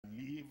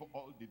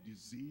all the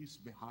disease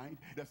behind,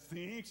 the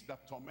things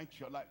that torment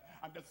your life,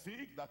 and the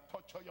things that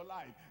torture your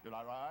life. You'll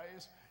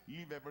arise,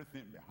 leave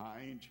everything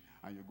behind,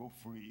 and you go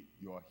free,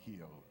 you are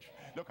healed.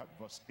 Look at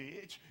verse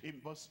 8.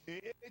 In verse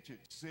 8 it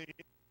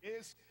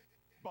says,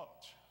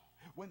 but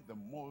when the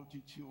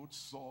multitude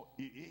saw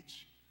it,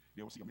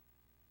 they will see a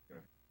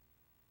miracle.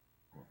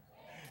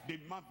 They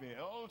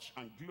marveled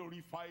and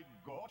glorified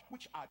God,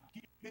 which had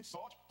given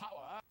such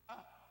power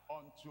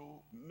unto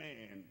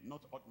men,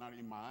 not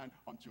ordinary man,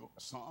 unto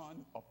the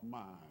Son of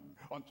Man,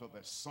 unto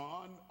the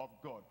Son of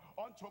God,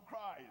 unto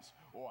Christ,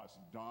 who has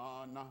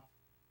done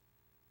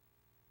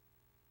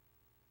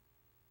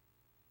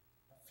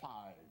 5.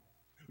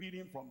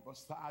 Reading from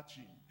verse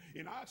 30.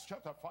 In Acts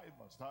chapter 5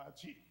 verse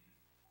 30,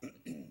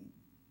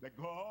 the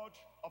God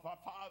of our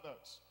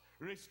fathers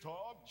raised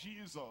up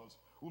Jesus,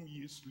 whom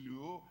ye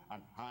slew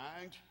and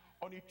hanged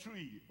on a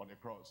tree, on the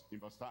cross. In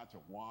verse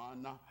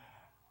 31,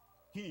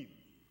 him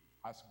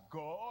as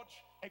God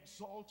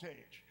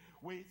exalted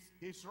with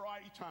his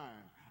right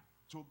hand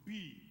to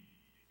be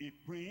a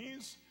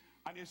prince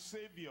and a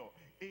savior,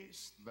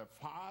 is the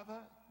Father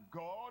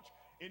God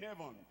in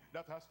heaven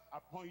that has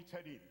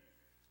appointed him,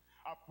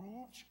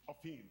 approved of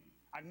him,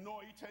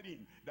 anointed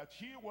him, that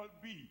he will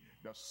be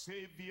the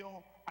savior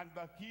and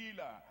the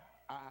healer,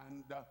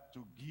 and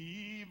to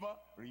give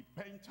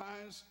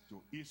repentance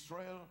to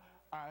Israel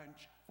and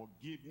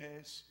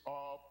forgiveness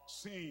of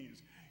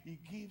sins. He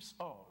gives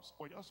us,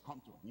 we just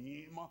come to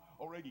him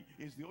already.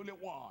 He's the only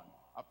one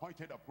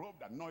appointed,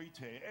 approved,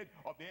 anointed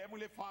of the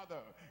Heavenly Father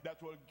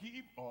that will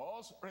give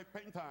us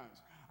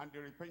repentance. And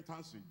the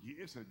repentance he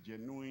gives a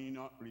genuine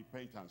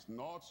repentance,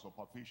 not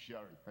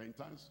superficial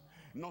repentance,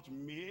 not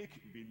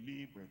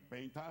make-believe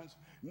repentance,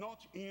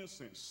 not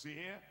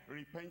insincere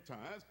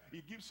repentance.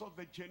 He gives us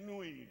the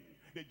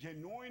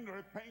genuine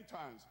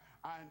repentance.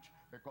 And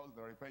because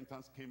the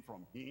repentance came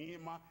from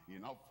him, he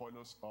now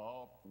follows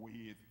up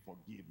with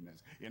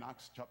forgiveness. In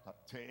Acts chapter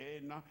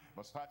 10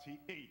 verse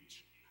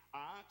 38,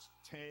 Acts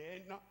 10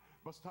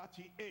 verse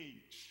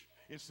 38,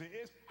 it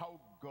says how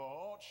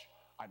God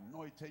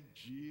anointed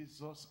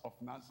Jesus of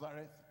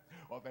Nazareth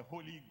of the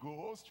Holy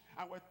Ghost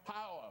and with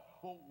power,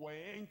 who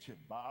went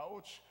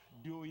about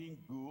doing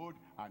good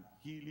and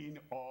healing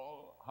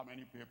all. How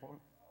many people?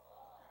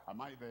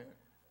 Am I there?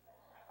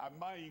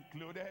 Am I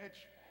included?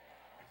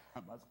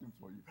 I'm asking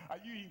for you. Are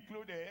you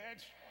included?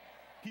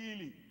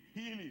 Healing.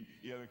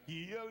 He'll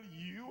heal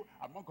you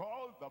among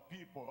all the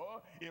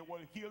people. He will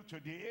heal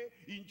today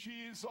in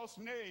Jesus'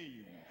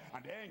 name.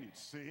 And then it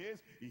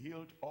says he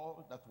healed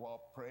all that were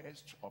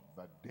oppressed of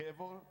the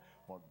devil,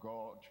 for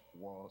God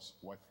was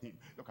with him.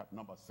 Look at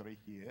number 3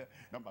 here.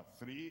 Number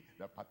 3,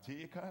 the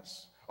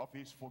partakers of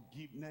his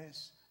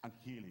forgiveness and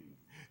healing.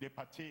 The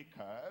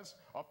partakers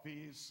of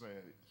his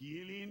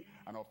healing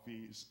and of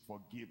his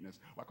forgiveness.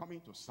 We're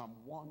coming to Psalm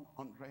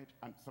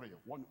 103.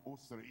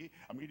 103.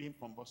 I'm reading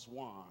from verse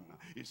 1.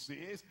 It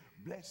says,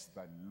 bless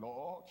the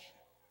Lord,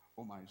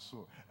 oh my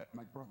soul.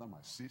 My brother,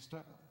 my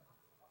sister,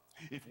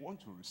 if you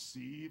want to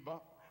receive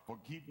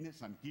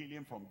forgiveness and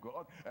healing from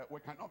God, we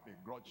cannot be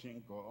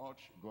grudging God.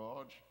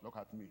 God, look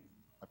at me.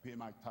 I pay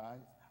my tithe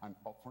and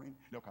offering.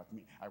 Look at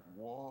me. I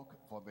walk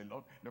for the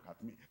Lord. Look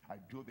at me. I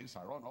do this.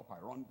 I run up.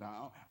 I run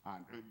down.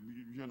 And,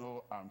 you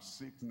know, I'm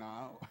sick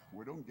now.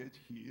 We don't get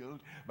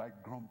healed by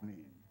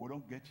grumbling. We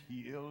don't get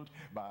healed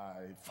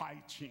by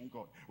fighting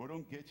God. We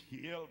don't get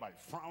healed by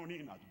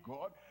frowning at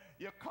God.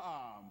 You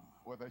come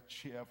with a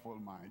cheerful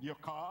mind. You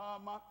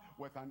come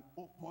with an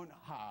open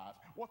heart.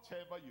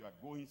 Whatever you are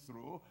going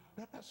through,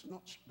 that's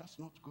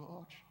not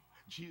God.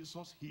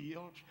 Jesus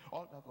healed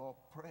all that are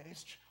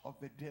oppressed of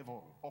the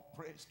devil.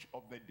 Oppressed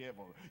of the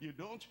devil. You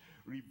don't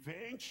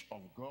revenge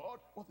on God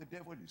what the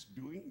devil is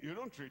doing. You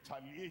don't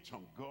retaliate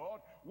on God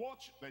what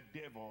the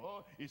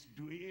devil is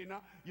doing.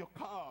 You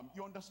come.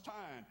 You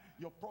understand.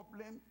 Your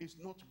problem is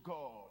not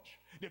God.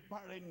 The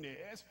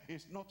barrenness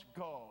is not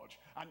God.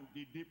 And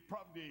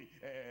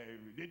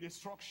the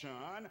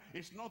destruction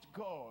is not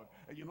God.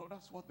 You know,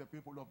 that's what the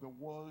people of the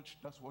world,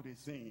 that's what they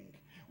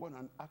think. When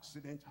an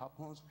accident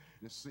happens,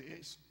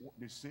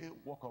 they say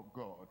work of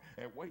God.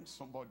 When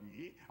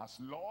somebody has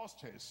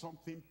lost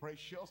something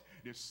precious,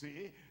 they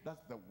say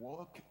that's the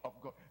work of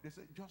God. They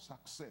say just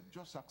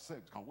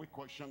accept. Can we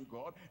question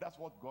God? That's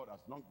what God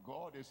has done.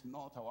 God is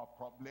not our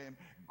problem.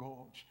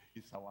 God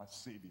is our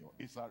Savior.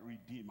 It's our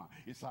Redeemer.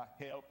 It's our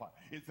helper.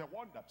 It's the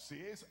one that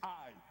says,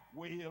 I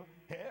will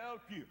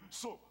help you.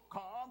 So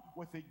come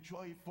with a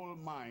joyful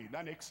mind,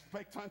 an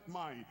expectant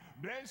mind.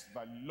 Bless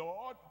the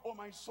Lord, O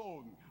my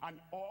soul, and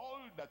all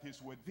that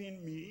is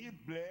within me.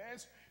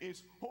 Bless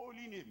his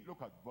holy name.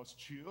 Look at verse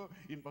 2.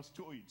 In verse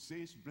 2 it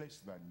says, bless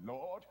the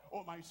Lord,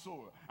 O my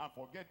soul, and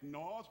forget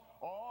not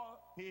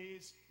all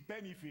his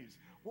benefits.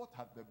 What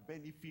are the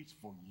benefits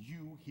for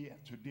you here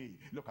today?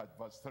 Look at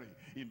verse 3.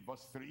 In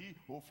verse 3,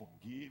 who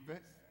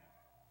forgiveth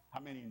how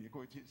many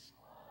iniquities?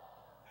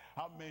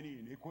 How many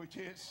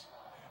iniquities?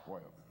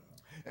 Well,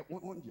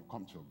 when you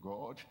come to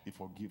God, he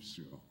forgives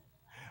you.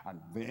 And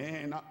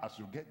then as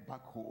you get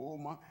back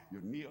home,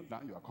 you kneel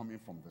down, you are coming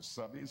from the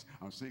service,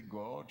 and say,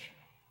 God,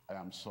 I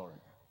am sorry.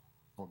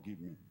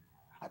 forgive me.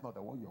 I thought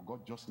the one you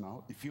got just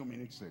now, a few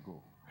minutes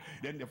ago.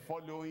 Then the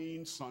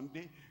following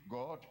Sunday,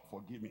 God,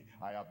 forgive me.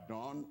 I have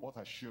done what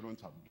I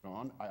shouldn't have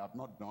done. I have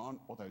not done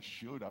what I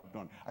should have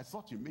done. I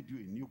thought he made you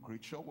a new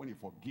creature when he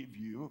forgave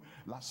you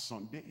last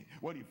Sunday.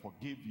 When he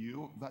forgave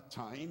you that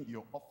time,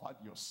 you offered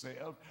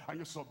yourself and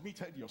you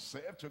submitted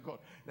yourself to God.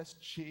 Let's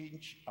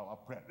change our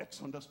prayer.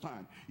 Let's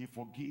understand. He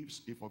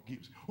forgives, he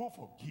forgives. Who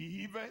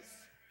forgiveth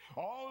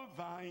all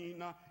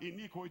thine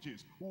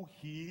iniquities, who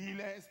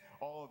healeth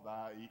all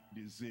thy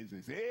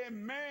diseases.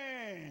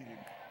 Amen.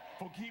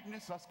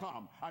 Forgiveness has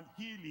come and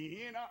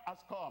healing has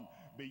come.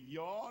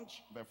 Beyond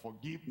the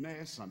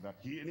forgiveness and the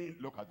healing,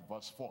 look at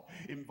verse 4.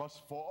 In verse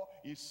 4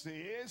 it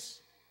says,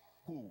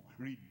 who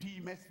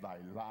redeemeth thy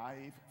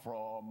life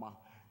from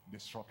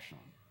destruction.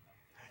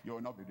 You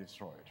will not be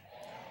destroyed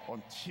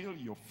until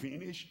you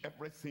finish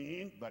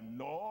everything the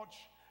Lord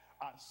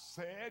has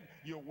said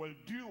you will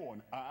do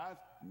on earth.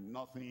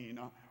 Nothing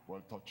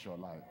will touch your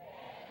life.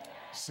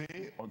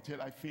 Say,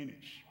 until I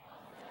finish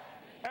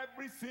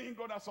everything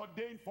God has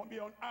ordained for me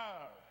on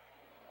earth,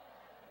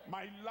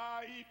 my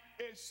life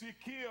is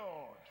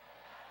secured.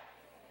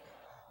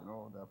 You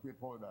know, there are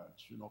people that,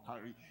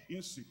 carry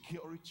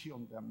insecurity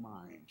on their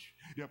mind.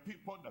 There are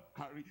people that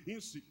carry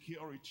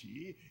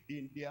insecurity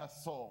in their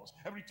thoughts.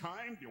 Every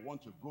time they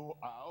want to go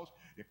out,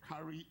 they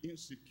carry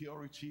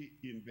insecurity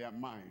in their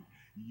mind.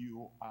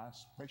 You are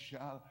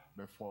special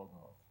before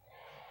God.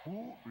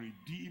 Who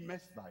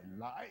redeemeth thy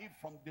life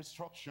from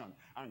destruction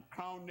and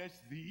crowneth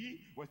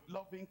thee with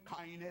loving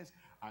kindness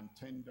and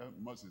tender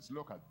mercies.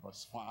 Look at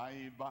verse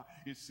 5.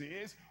 It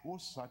says, who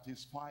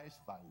satisfies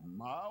thy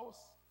mouth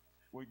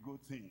with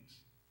good things.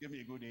 Give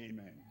me a good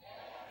amen.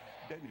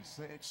 Then he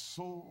said,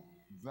 so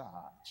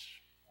that.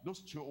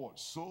 Those two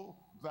words, so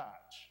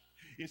that.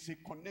 It's a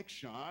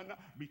connection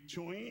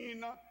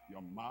between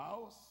your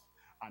mouth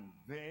and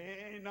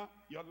then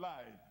your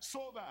life,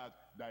 so that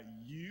the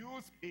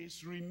youth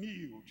is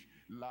renewed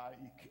like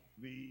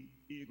the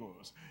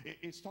eagles.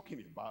 It's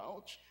talking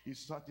about, it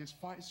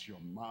satisfies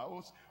your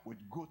mouth with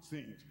good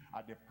things.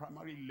 At the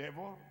primary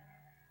level,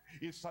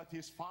 it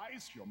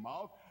satisfies your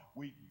mouth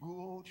with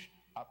good,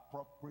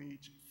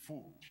 appropriate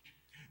food.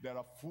 There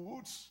are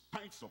foods,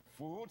 kinds of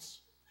foods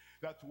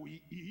that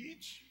we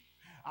eat,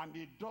 and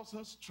it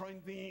doesn't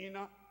strengthen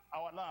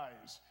our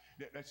lives.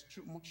 There's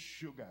too much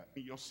sugar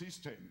in your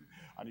system,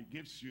 and it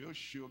gives you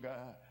sugar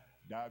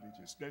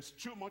diabetes. There's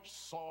too much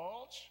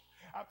salt.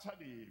 After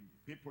the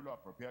people who are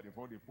prepared,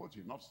 before they put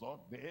enough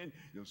salt, then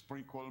you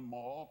sprinkle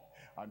more,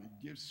 and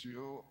it gives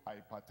you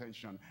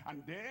hypertension.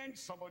 And then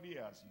somebody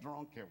has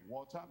drunk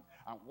water,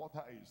 and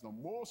water is the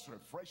most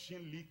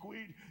refreshing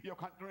liquid you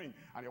can drink,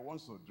 and he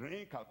wants to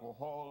drink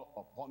alcohol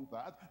upon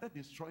that. That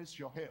destroys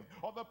your health.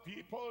 Other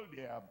people,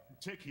 they are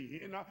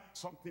taking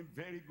something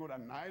very good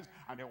and nice,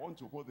 and they want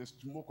to put the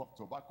smoke of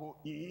tobacco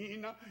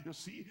in. You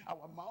see,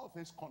 our mouth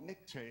is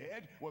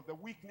connected with the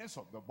weakness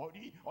of the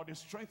body or the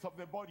strength of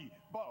the body.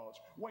 But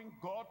when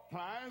God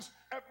plans,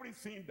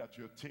 everything that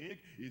you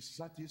take, it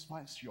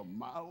satisfies your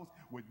mouth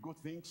with good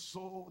things,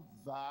 so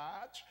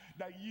that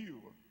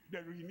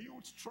the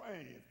renewed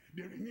strength,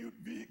 the renewed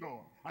vigor,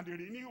 and the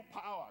renewed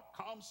power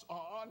comes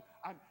on,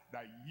 and the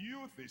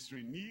youth is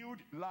renewed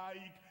like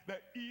the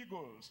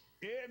eagles.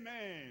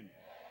 Amen.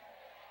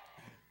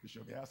 You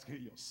should be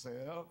asking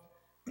yourself,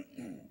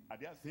 are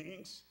there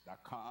things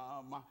that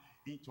come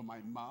into my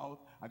mouth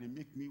and they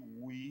make me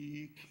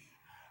weak?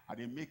 And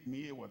they make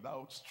me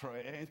without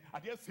strength? Are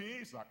there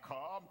things that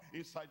come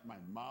inside my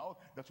mouth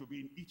that will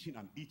be eating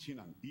and eating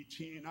and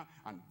eating,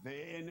 and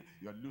then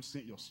you're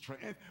losing your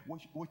strength?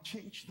 We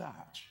change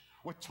that.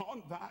 We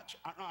turn that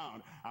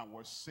around, and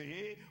we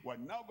say we're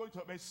now going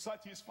to be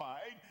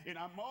satisfied in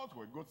our mouth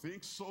with good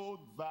things, so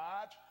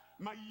that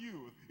my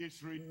youth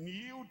is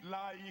renewed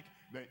like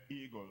the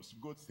eagles.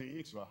 Good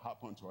things will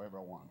happen to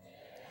everyone.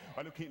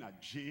 We're looking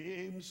at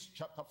James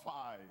chapter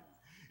 5.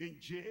 In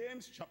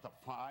James chapter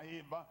 5,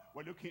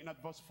 we're looking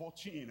at verse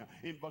 14.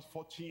 In verse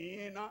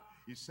 14,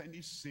 he said,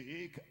 "Is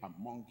sick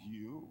among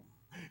you,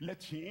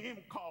 let him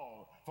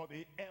call for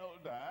the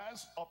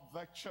elders of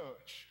the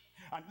church,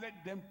 and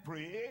let them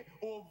pray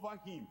over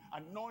him,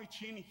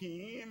 anointing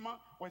him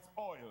with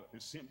oil," a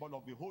symbol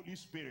of the Holy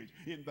Spirit,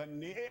 "in the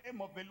name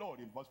of the Lord."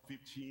 In verse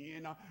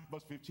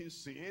 15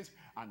 says,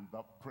 "And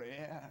the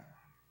prayer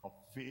of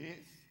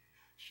faith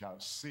shall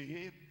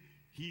save,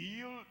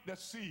 heal the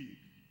sick."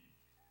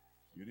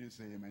 You didn't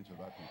say amen to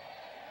that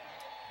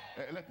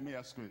one. Let me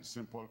ask you a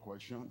simple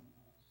question.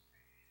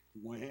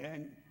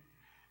 When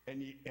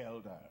any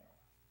elder,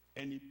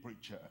 any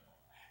preacher,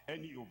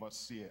 any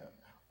overseer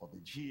of the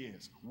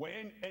GS,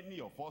 when any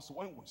of us,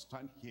 when we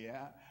stand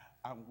here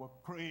and we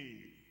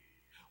pray,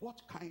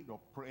 what kind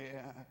of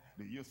prayer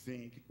do you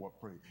think we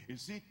pray?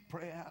 Is it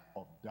prayer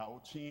of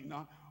doubting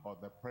or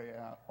the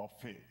prayer of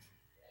faith?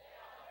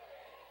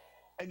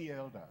 Any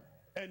elder,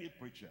 any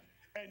preacher,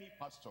 any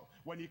pastor,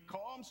 when he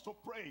comes to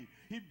pray,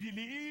 he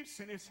believes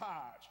in his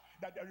heart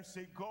that there is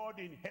a God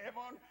in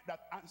heaven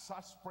that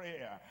answers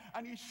prayer.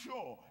 And he's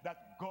sure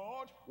that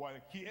God will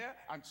hear,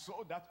 and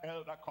so that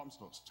elder comes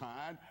to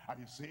stand and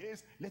he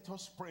says, let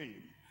us pray.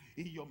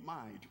 In your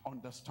mind,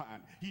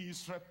 understand, he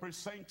is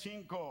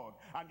representing God,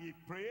 and he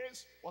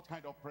prays. What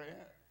kind of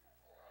prayer?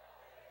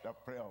 The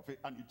prayer of faith.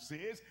 And it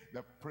says,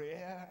 the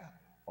prayer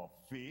of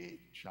faith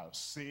shall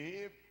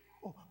save.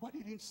 Oh, why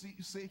didn't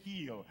he say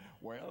heal?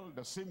 Well,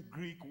 the same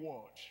Greek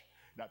word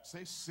that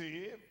says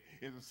save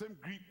is the same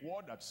Greek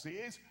word that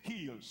says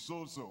heal,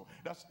 sozo.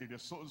 That's it, the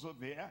sozo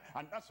there,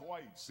 and that's why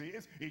it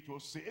says it will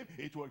save,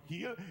 it will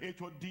heal, it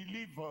will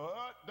deliver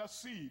the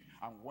seed.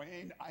 And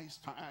when I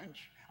stand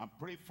and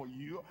pray for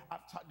you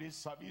after this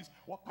service,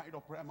 what kind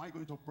of prayer am I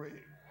going to pray?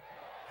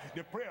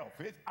 The prayer of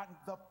faith. And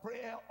the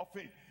prayer of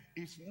faith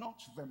is not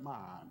the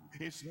man,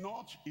 it's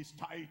not his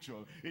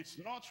title, it's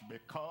not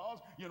because,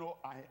 you know,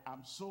 I am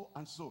so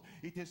and so.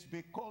 It is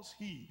because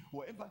he,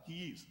 whoever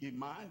he is, a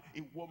man,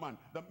 a woman,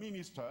 the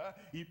minister,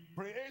 he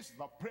prays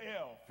the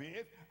prayer of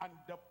faith, and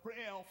the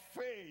prayer of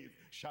faith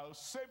shall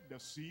save the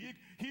sick,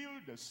 heal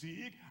the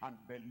sick, and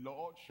the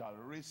Lord shall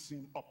raise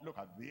him up. Look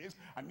at this.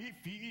 And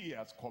if he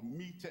has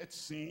committed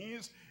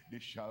sins, they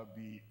shall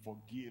be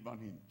forgiven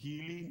him.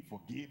 Healing,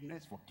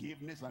 forgiveness,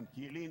 forgiveness, and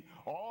healing,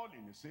 all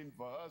in the same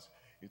verse.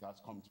 It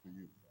has come to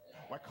you.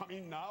 We're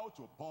coming now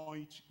to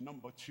point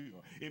number 2.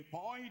 In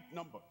point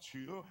number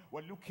 2,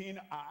 we're looking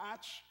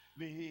at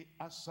the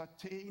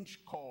ascertained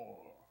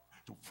call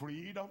to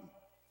freedom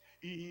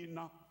in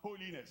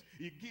holiness.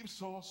 It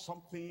gives us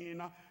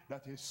something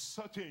that is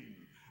certain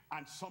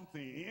and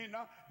something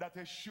that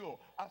is sure.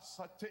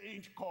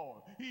 Ascertained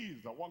call. He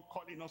is the one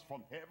calling us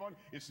from heaven.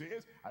 He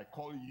says, I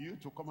call you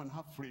to come and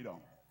have freedom.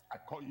 I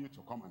call you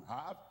to come and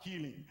have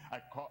healing. I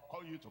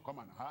call you to come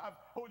and have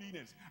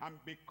holiness. And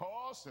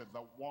because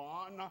the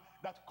one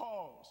that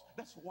calls,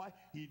 that's why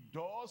he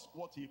does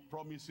what he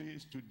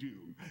promises to do.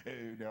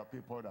 There are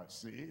people that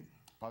say,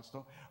 Pastor,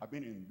 I've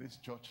been in this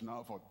church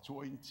now for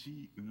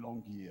 20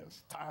 long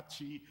years,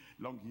 30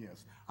 long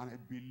years, and I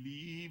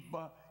believe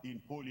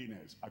in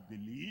holiness. I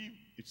believe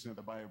it's in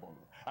the Bible.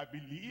 I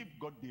believe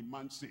God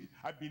demands it.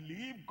 I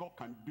believe God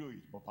can do it.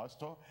 But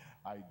Pastor,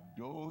 I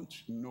don't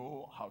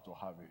know how to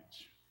have it.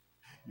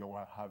 You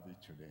will have it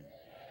today.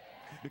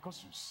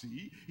 Because you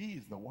see, he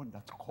is the one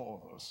that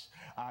calls,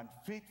 and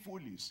faithful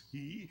is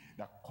he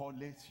that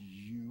calleth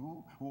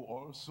you, who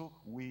also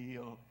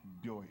will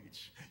do it.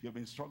 You've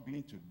been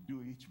struggling to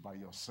do it by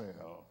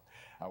yourself.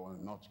 I will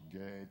not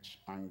get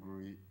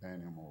angry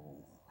anymore.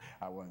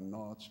 I will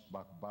not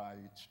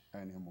backbite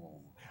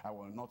anymore. I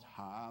will not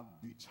have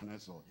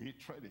bitterness or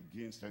hatred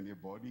against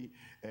anybody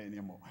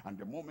anymore. And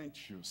the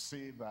moment you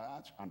say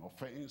that, an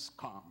offense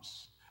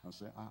comes. And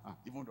say,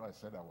 even though I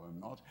said I will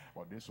not,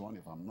 but this one,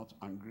 if I'm not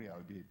angry,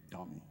 I'll be a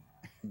dummy.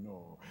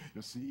 No.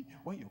 You see,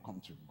 when you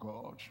come to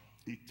God,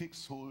 he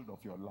takes hold of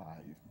your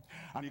life,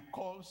 and he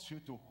calls you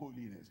to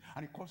holiness,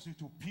 and he calls you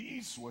to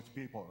peace with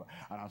people.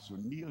 And as you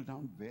kneel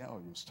down there,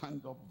 or you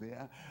stand up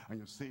there, and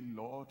you say,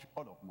 Lord,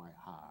 all of my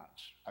heart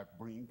I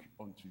bring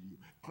unto you.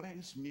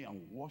 Cleanse me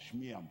and wash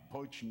me and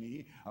purge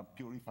me and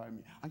purify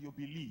me. And you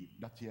believe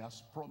that he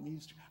has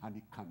promised, and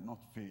he cannot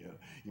fail.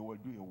 He will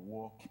do a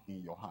work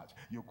in your heart.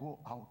 You go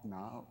out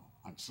now,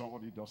 and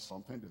somebody does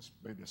something,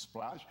 they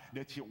splash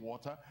dirty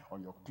water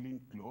on your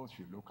clean clothes.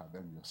 You look at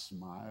them, you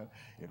smile.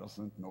 He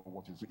doesn't know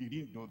what is. He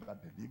didn't do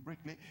that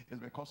deliberately. It's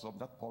because of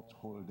that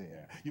pothole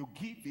there. You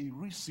give a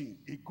reason,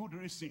 a good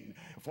reason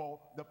for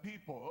the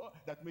people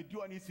that may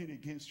do anything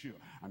against you,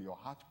 and your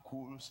heart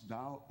cools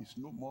down. It's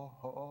no more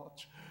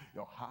hot.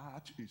 Your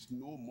heart is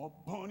no more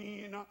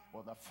burning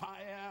for the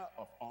fire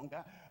of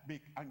anger,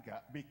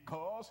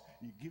 because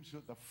he gives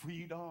you the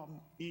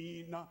freedom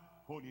in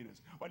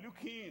holiness. We're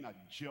looking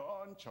at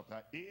John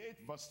chapter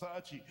 8 verse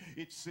 30.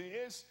 It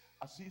says,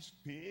 as he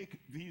spake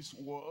these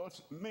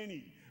words,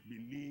 many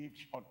believed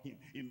on him.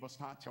 In verse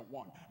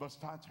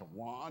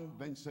 31,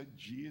 then said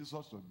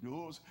Jesus to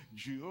those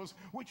Jews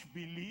which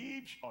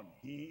believed on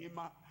him,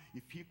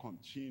 if ye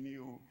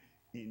continue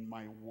in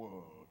my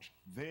word,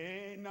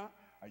 then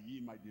are ye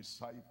my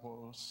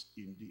disciples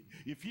indeed.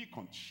 If ye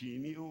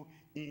continue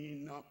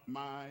in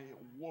my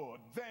word,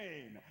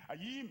 then are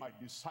ye my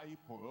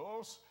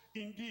disciples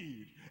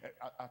indeed.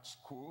 At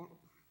school,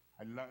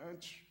 I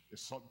learned a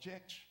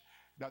subject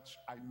that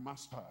I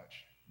mastered.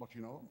 But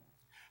you know,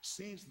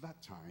 since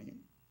that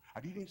time, I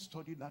didn't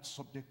study that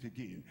subject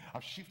again.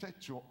 I've shifted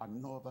to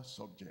another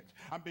subject.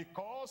 And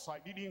because I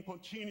didn't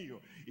continue,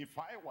 if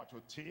I were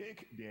to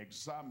take the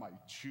exam I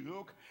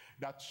took,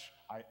 that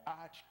I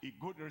had a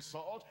good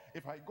result,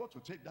 if I go to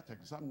take that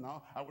exam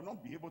now, I will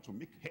not be able to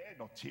make head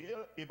or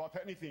tail about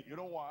anything. You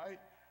know why?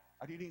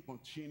 I didn't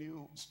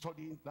continue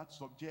studying that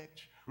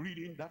subject,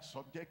 reading that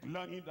subject,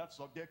 learning that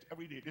subject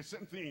every day. The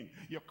same thing.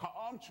 You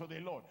come to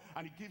the Lord,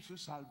 and he gives you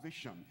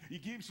salvation. He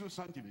gives you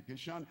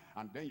sanctification,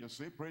 and then you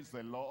say, praise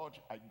the Lord,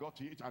 I got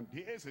it, and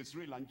this is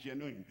real and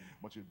genuine.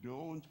 But you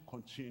don't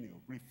continue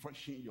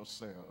refreshing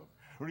yourself,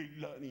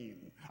 relearning.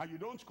 And you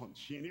don't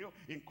continue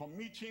in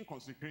committing,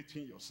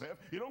 consecrating yourself.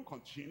 You don't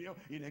continue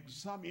in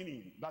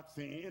examining that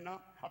thing,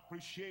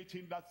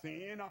 appreciating that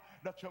thing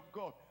that you've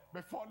got.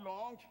 Before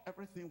long,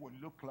 everything will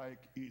look like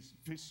it's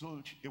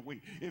fizzled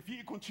away. If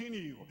ye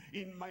continue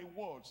in my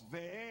words,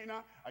 then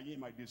are ye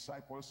my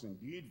disciples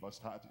indeed, verse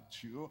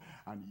 32,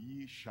 and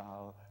ye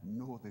shall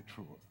know the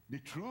truth. The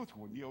truth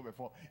we knew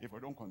before. If we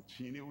don't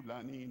continue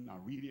learning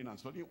and reading and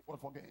studying, we'll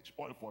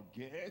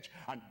forget,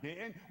 and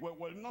then we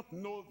will not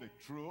know the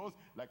truth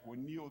like we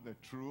knew the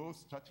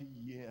truth 30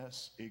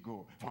 years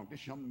ago.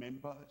 Foundation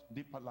members,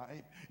 deeper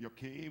life, you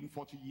came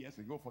 40 years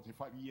ago,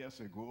 45 years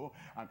ago,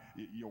 and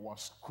you were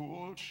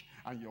schooled,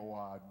 and you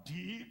are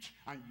deep,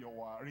 and you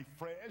are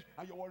refreshed,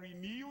 and you are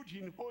renewed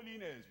in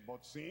holiness.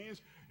 But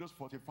since those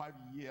 45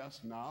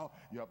 years now,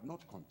 you have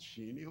not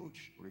continued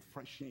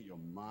refreshing your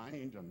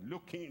mind and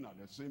looking at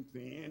the same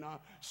thing,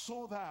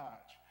 so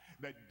that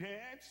the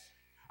depth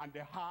and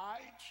the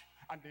height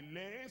and the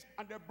length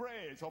and the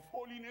breadth of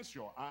holiness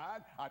you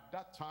had at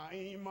that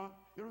time,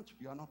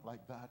 you are not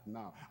like that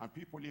now. And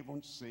people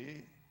even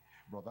say,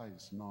 brother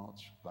is not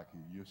like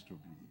he used to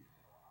be.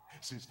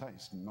 Sister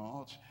is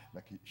not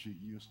like she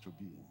used to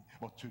be.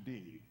 But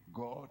today,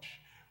 God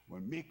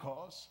will make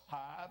us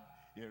have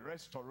a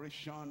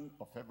restoration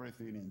of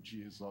everything in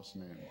Jesus'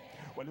 name.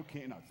 We're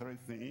looking at three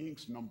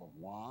things. Number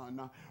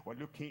one, we're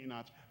looking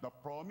at the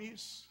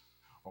promise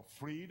of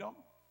freedom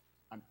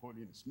and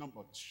holiness.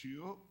 Number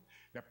two,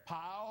 the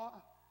power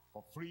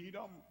of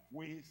freedom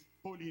with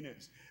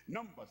holiness.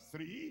 Number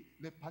three,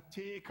 the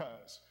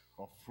partakers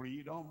of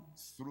freedom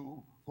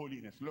through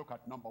holiness. Look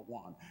at number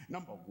one.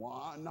 Number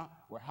one,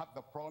 we have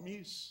the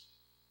promise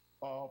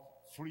of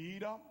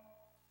freedom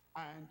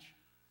and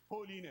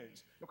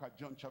holiness. Look at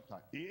John chapter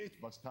 8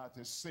 verse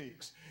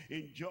 36.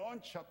 In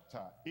John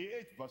chapter 8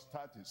 verse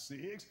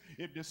 36,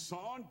 if the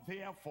Son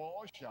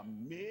therefore shall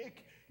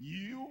make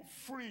you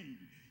free,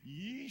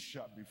 ye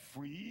shall be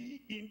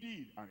free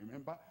indeed. And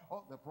remember,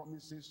 all the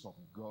promises of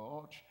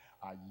God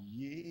are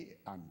yea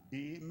and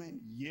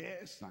amen,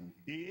 yes and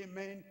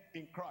amen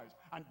in Christ.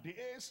 And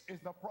this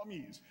is the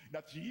promise,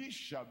 that ye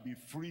shall be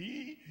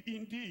free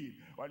indeed.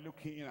 We're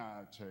looking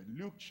at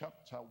Luke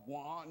chapter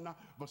 1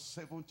 verse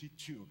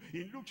 72.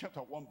 In Luke chapter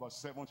 1 verse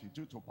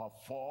 72, to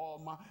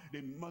perform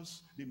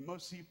the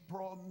mercy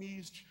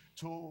promised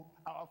to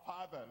our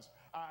fathers.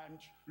 And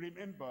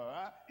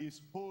remember,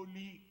 his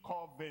holy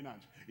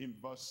covenant in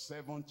verse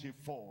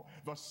 74.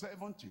 Verse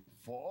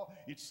 74,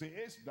 it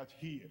says that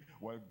he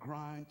will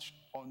grant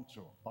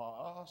unto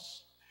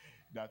us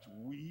that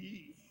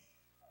we,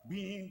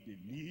 being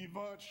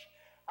delivered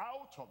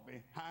out of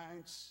the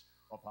hands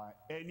of our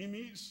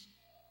enemies,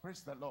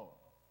 praise the Lord.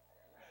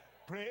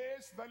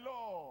 Praise the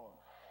Lord.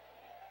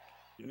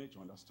 You need to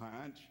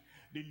understand,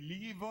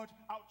 delivered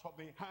out of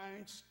the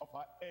hands of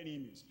our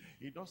enemies.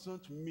 It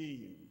doesn't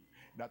mean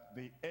that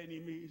the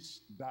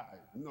enemies died.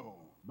 No,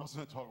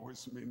 doesn't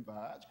always mean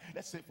that.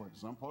 Let's say, for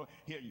example,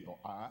 here you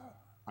are,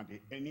 and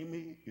the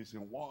enemy is in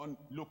one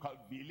local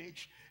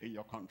village in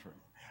your country.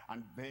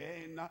 And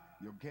then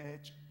you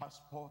get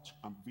passport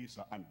and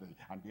visa, and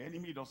the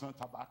enemy doesn't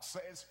have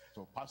access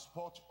to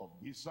passport or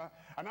visa.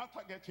 And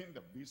after getting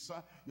the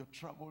visa, you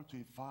travel to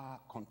a far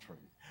country.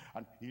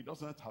 And he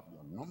doesn't have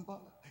your number.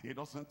 He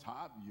doesn't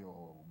have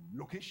your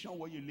location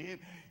where you live.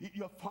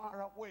 You're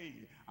far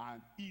away.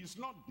 And he's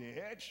not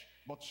dead,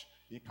 but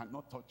he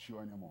cannot touch you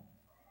anymore.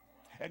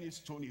 Any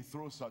stone he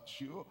throws at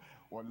you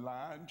will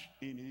land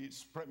in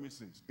his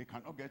premises. He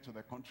cannot get to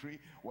the country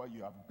where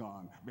you have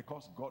gone,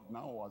 because God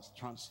now has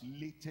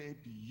translated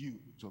you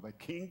to the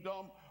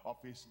kingdom of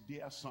his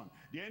dear Son.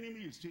 The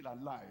enemy is still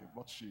alive,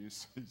 but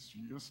he's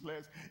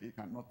useless. He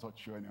cannot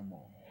touch you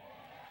anymore.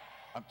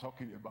 I'm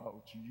talking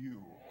about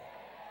you.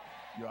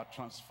 You are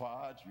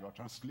transferred, you are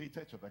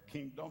translated to the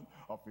kingdom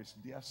of his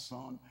dear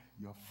Son.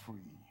 You're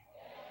free.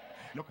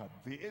 Look at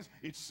this.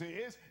 It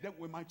says that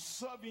we might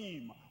serve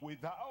him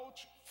without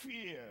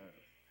fear.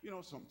 You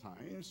know,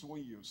 sometimes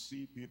when you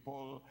see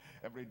people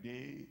every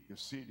day, you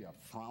see they are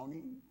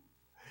frowning,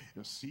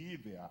 you see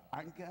their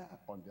anger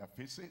on their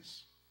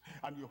faces,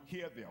 and you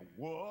hear their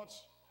words,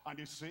 and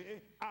they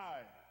say, I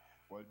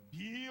will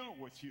deal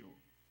with you.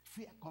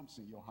 Fear comes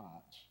in your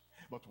heart.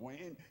 But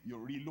when you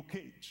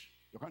relocate,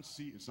 you can't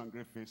see his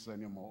angry face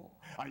anymore,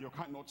 and you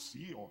cannot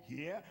see or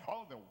hear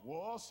all the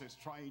words he's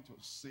trying to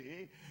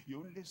say. You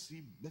only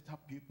see better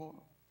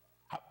people,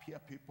 happier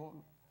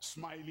people,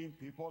 smiling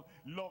people,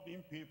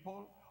 loving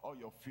people. All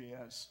your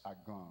fears are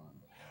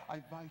gone. I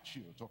invite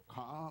you to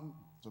come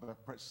to the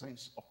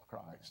presence of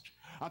Christ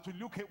and to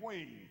look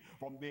away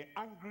from the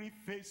angry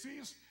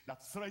faces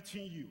that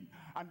threaten you,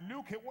 and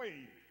look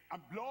away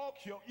and block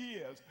your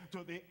ears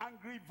to the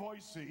angry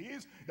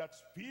voices that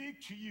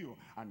speak to you,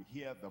 and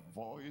hear the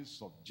voice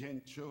of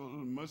gentle,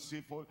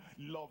 merciful,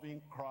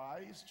 loving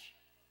Christ.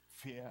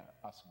 Fear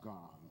has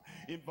gone.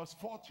 In verse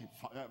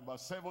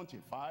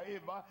 75,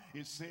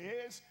 it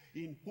says,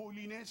 in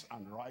holiness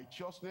and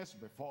righteousness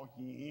before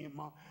him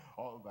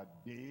all the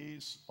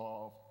days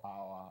of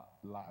our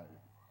life.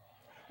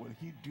 Will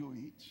he do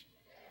it?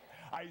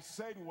 I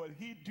said, will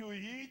he do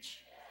it?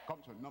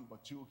 Come to number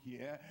 2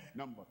 here.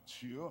 Number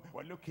 2,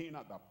 we're looking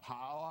at the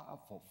power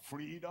for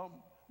freedom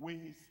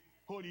with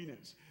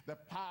holiness. The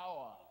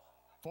power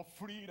for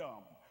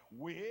freedom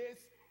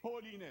with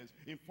holiness.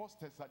 In 1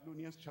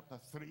 Thessalonians chapter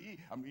 3,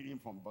 I'm reading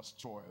from verse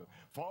 12.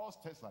 1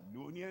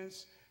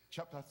 Thessalonians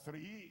chapter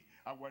 3,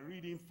 and we're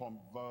reading from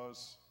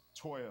verse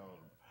 12.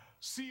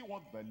 See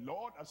what the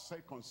Lord has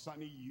said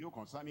concerning you,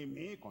 concerning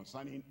me,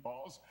 concerning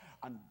us,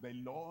 and the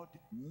Lord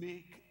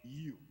make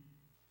you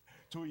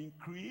to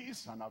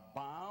increase and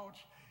abound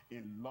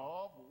in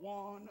love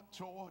one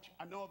toward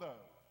another,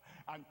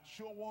 and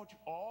toward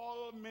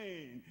all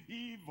men,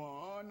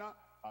 even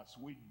as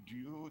we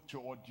do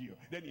toward you.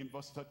 Then in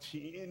verse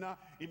 13,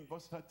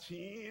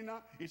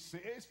 it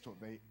says, to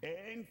the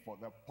end, for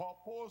the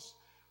purpose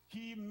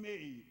he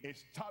may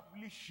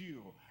establish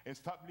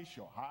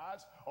your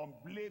hearts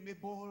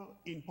unblameable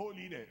in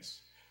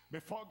holiness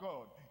before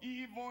God,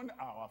 even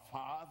our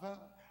Father,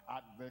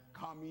 at the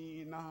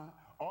coming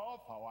of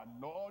our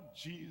Lord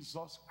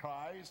Jesus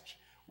Christ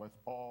with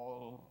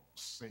all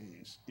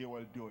saints. He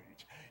will do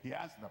it. He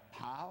has the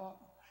power.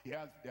 He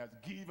has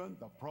given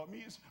the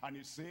promise, and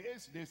he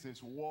says this is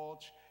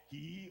what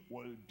he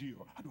will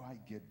do. How do I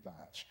get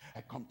that?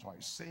 I come to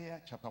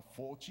Isaiah chapter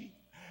 40,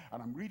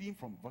 and I'm reading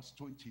from verse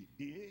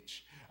 28,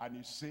 and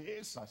it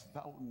says, hast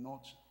thou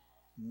not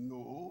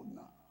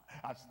known,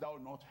 hast thou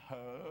not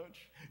heard,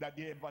 that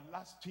the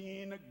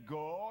everlasting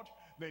God,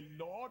 the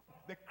Lord,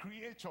 the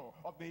creator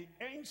of the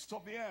ends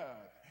of the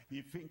earth,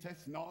 he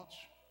fainteth not,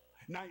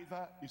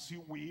 neither is he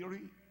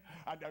weary,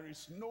 and there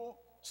is no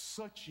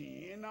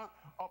searching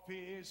of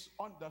his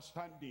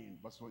understanding.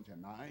 Verse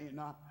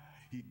 29,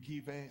 he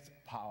giveth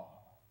power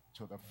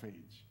to the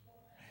faint.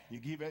 He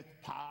giveth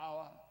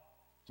power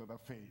to the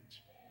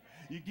faint.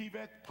 He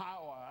giveth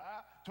power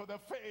to the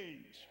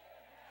faint.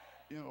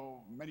 You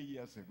know, many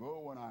years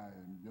ago when I,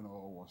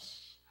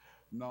 was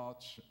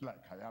not like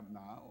I am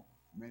now,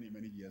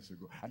 many years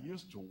ago, I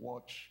used to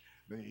watch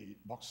the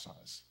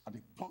boxers, and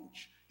they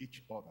punch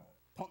each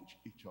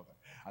other,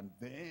 and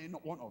then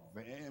one of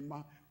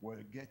them will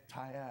get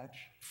tired,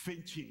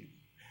 fainting,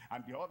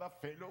 and the other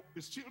fellow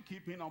is still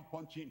keeping on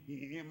punching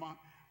him,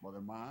 but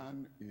the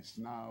man is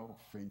now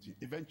fainting.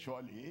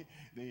 Eventually,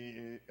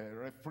 the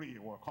referee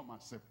will come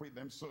and separate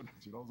them so that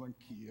he doesn't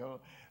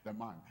kill the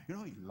man. You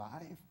know, in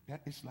life,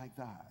 it's like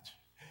that.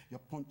 You're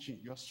punching,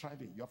 you're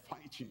striving, you're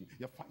fighting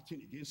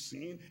against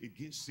sin,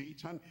 against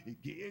Satan,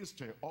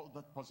 against all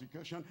that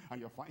persecution, and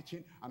you're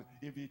fighting, and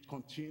if it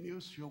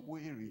continues, you're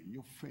weary,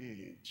 you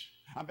faint.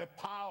 And the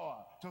power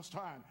to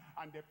stand,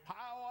 and the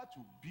power to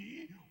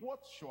be what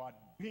you had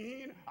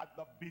been at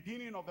the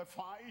beginning of the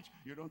fight,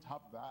 you don't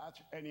have that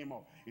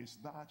anymore. Is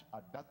that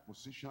at that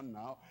position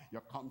now,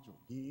 you come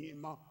to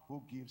him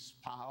who gives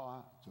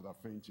power to the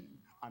fainting,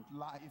 and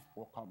life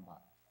will come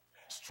back.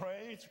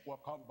 Strength will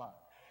come back.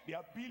 The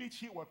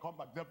ability will come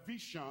back. The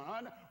vision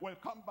will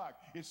come back.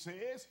 It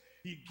says,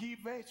 he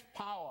giveth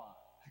power.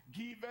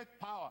 Giveth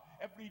power.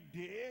 Every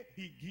day,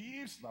 he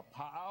gives the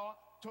power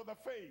to the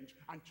faint.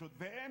 And to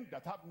them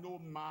that have no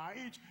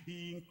might,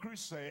 he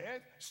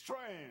increaseth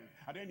strength.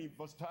 And then in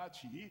verse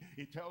 30,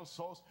 he tells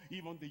us,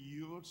 even the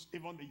youths,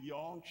 even the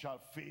young shall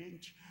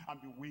faint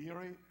and be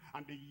weary,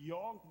 and the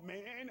young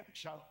men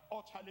shall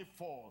utterly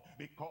fall,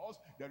 because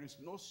there is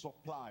no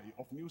supply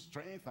of new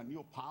strength and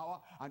new power,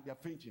 and they're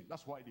fainting.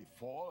 That's why they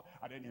fall.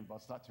 And then in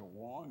verse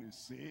 31, it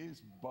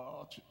says,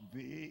 but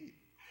they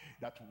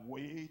that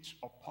wait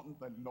upon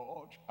the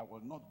Lord, I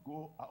will not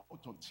go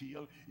out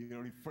until he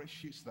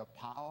refreshes the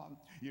power,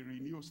 he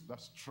renews the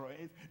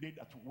strength. They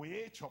that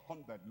wait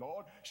upon the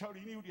Lord shall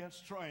renew their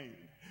strength.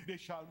 They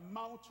shall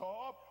mount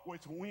up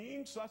with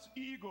wings as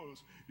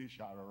eagles. They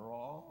shall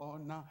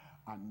run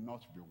and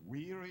not be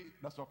weary.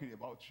 That's talking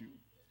about you.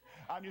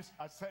 And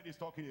I said it's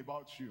talking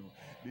about you.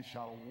 They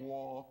shall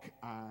walk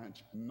and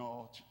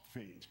not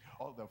faint.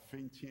 All the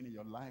fainting in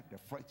your life, the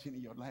fretting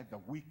in your life, the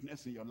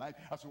weakness in your life,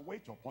 as you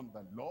wait upon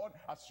the Lord,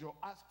 as you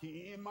ask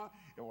him,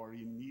 it will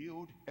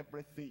renew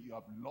everything you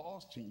have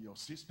lost in your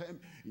system,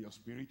 in your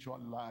spiritual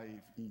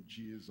life, in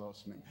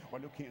Jesus' name. We're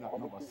looking at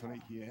number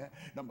 3 here.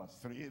 Number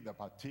 3, the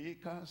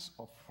partakers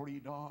of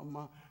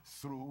freedom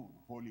through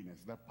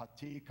holiness. The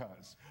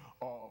partakers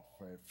of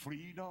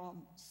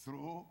freedom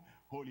through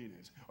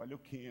holiness. We're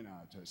looking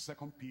at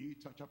 2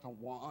 Peter chapter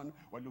 1.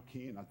 We're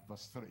looking at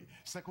verse 3.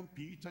 2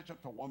 Peter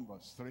chapter 1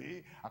 verse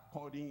 3,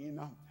 according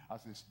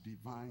as his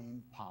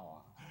divine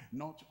power,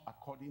 not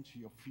according to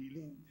your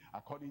feeling,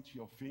 according to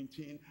your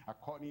thinking,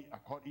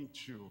 according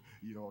to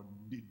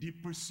the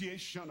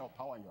depreciation of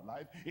power in your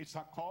life. It's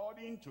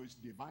according to his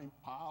divine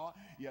power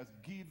he has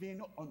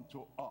given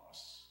unto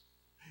us.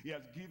 He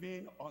has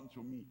given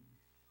unto me.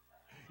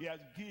 He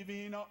has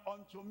given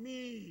unto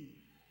me.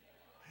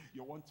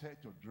 You wanted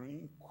to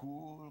drink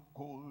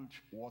cold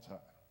water.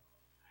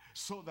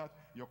 so that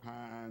you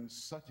can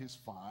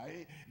satisfy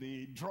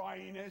the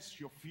dryness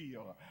you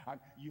feel. And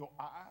you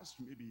ask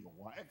maybe your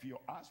wife, you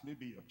ask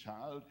maybe your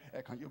child,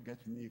 can you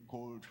get me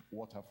cold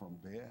water from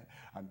there?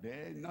 And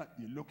then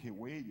you look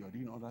away, you're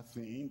doing other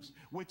things,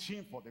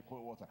 waiting for the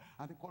cold water.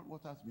 And the cold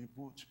water has been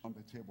put on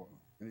the table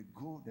in a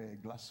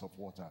good glass of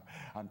water.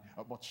 And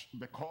but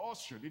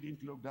because you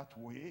didn't look that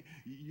way,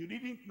 you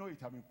didn't know it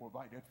had been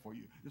provided for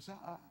you. You say,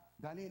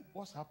 darling,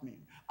 what's happening?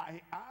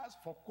 I asked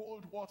for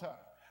cold water.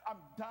 I'm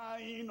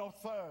dying of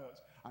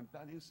thirst. And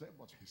darling said,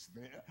 but it's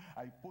there.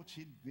 I put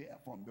it there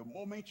from the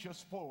moment you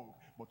spoke,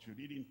 but you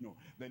didn't know.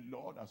 The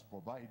Lord has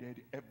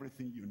provided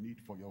everything you need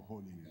for your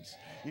holiness.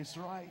 It's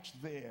right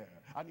there,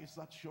 and it's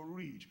at your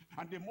reach.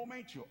 And the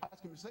moment you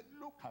ask him, he said,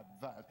 look at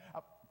that. I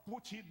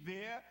put it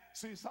there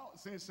since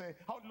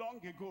how long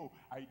ago?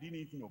 I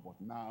didn't know, but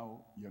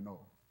now you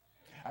know.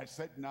 I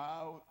said,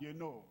 now you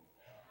know.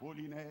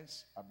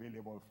 Holiness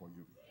available for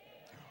you.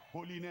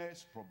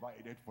 Holiness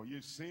provided for you.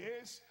 It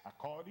says,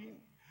 according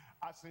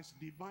as his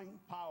divine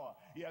power,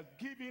 he has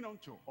given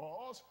unto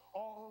us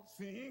all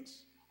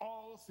things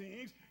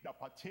that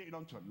pertain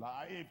unto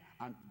life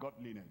and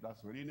godliness.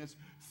 That's holiness,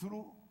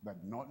 through the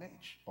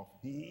knowledge of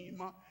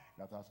him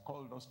that has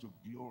called us to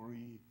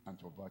glory and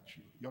to virtue.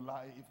 Your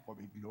life will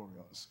be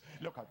glorious.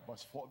 Look at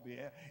verse 4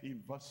 there.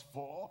 In verse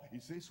 4,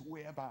 it says,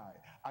 whereby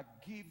are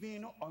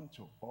given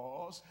unto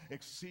us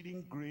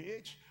exceeding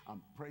great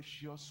and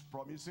precious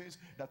promises,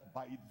 that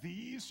by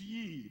these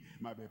ye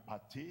might be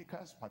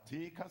partakers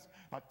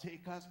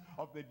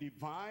of the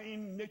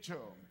divine nature,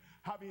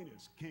 having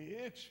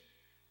escaped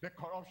the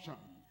corruption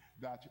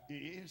that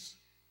is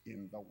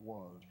in the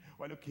world.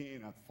 We're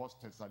looking at 1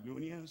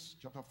 Thessalonians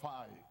chapter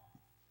 5.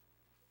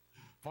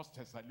 1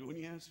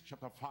 Thessalonians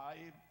chapter 5,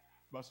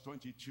 verse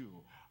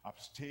 22.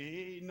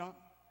 Abstain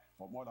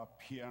from all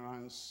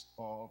appearance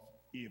of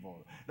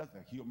evil. That's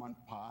the human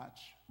part.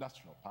 That's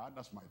your part.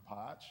 That's my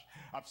part.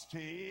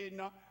 Abstain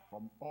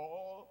from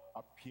all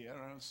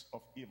appearance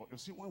of evil. You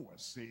see, when we're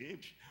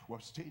saved, we're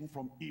abstaining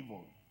from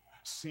evil.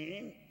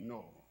 Sin,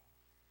 no.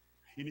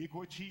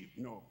 Iniquity,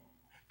 no.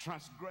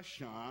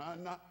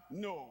 Transgression,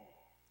 no.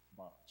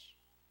 But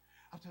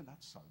after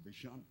that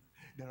salvation,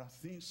 there are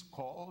things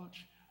called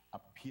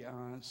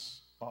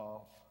appearance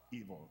of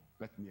evil.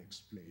 Let me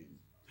explain.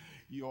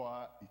 You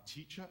are a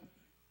teacher,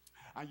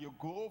 and you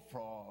go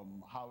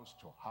from house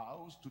to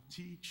house to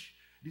teach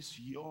these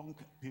young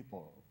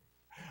people.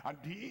 And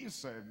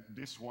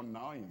this one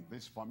now in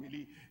this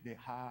family, they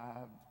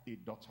have a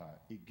daughter,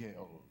 a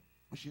girl.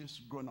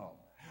 She's grown up,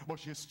 but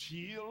she's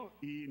still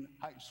in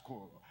high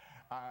school.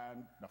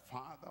 And the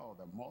father or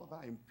the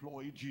mother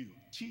employed you.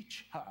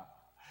 Teach her.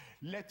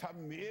 Let her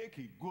make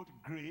a good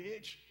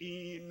grade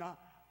in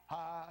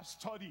her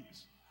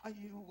studies. And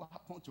you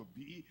happen to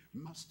be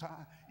master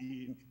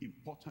in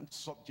important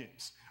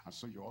subjects. And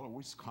so you're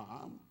always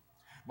calm.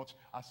 But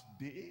as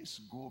days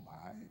go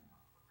by,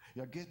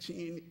 you're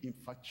getting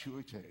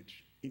infatuated,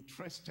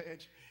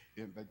 interested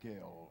in the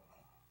girl.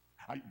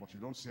 But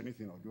you don't say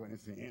anything or do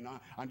anything.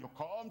 And you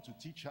come to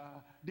teach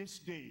her this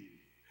day.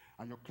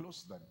 And you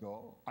close the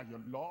door, and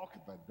you lock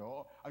the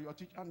door, and you're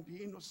teaching, and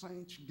the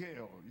innocent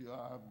girl,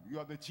 you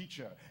are the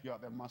teacher, you are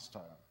the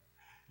master.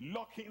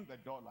 Locking the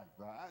door like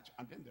that,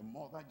 and then the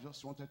mother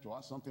just wanted to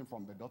ask something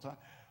from the daughter,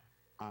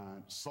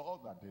 and saw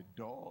that the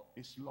door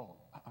is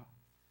locked.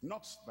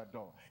 Knocks the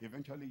door.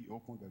 Eventually you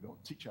open the door.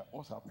 Teacher,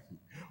 what's happening?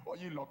 Why are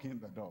you locking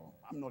the door?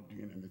 I'm not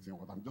doing anything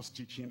with it. I'm just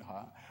teaching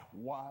her.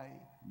 Why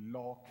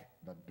lock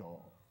the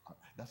door?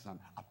 That's an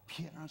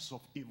appearance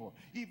of evil.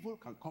 Evil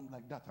can come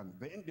like that, and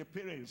then the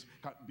parents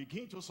can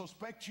begin to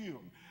suspect you.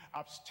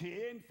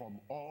 Abstain from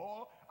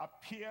all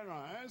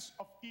appearance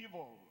of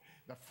evil.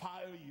 The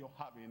file you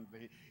have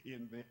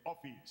in the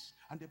office,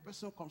 and the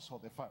person comes for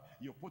the file.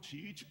 You put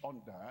it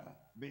under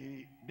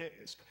the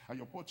desk, and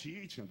you put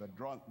it in the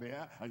drawer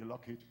there, and you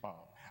lock it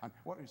up. And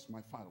where is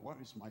my file? Where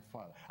is my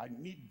file? I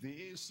need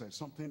this,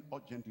 something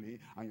urgently,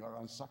 and you're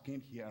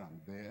ransacking here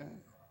and there.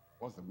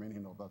 What's the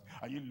meaning of that?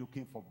 Are you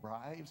looking for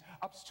bribes?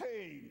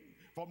 Abstain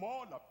from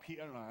all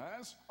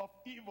appearance of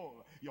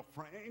evil. Your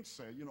friends,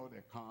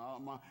 they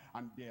come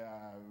and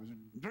they're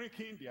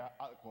drinking their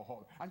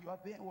alcohol, and you are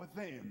there with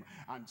them.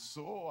 And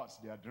so as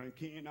they are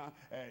drinking,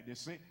 they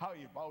say, how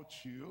about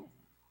you?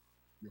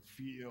 You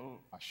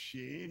feel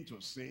ashamed to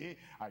say,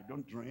 I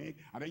don't drink.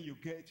 And then you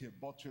get a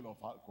bottle of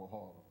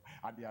alcohol,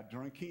 and they are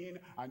drinking,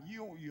 and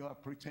you are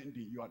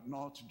pretending you are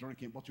not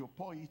drinking, but you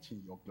pour it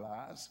in your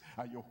glass,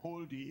 and you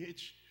hold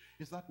it.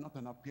 Is that not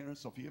an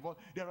appearance of evil?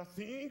 There are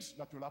things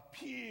that will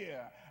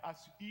appear as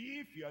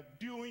if you are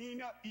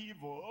doing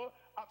evil.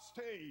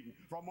 Abstain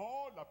from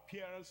all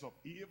appearance of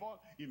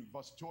evil. In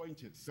verse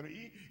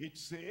 23, it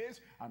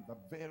says, and the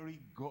very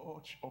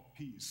God of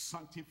peace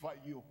sanctify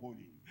you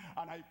wholly.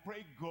 And I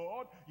pray,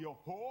 God, your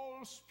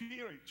whole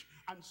spirit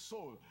and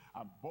soul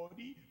and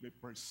body be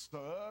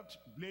preserved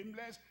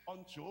blameless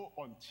until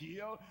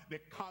the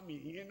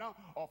coming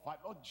of our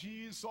Lord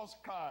Jesus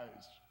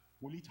Christ.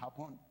 Will it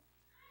happen?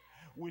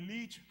 Will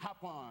it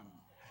happen?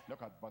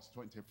 Look at verse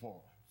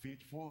 24.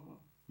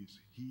 Faithful is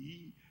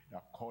he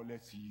that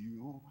calleth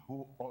you,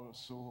 who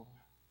also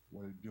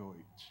will do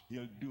it.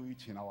 He'll do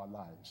it in our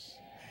lives.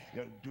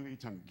 He'll do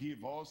it and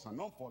give us an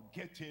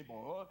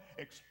unforgettable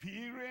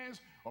experience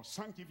of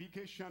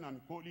sanctification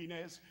and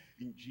holiness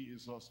in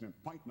Jesus' name.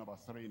 Point number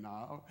 3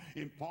 now.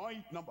 In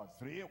point number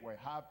 3, we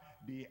have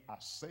the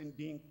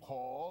ascending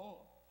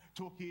call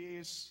to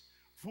his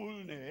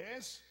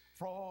fullness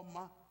from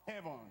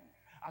heaven.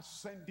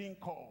 Ascending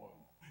call.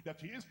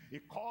 That is, he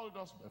called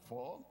us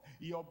before,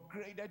 he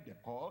upgraded the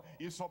call,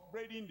 he's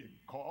upgrading the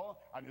call,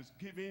 and he's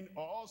giving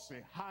us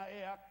a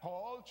higher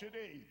call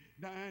today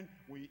than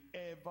we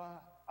ever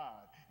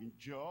had. In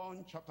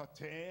John chapter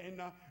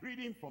 10,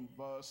 reading from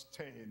verse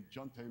 10,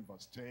 John 10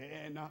 verse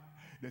 10,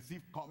 the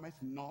thief cometh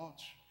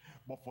not,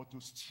 but for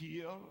to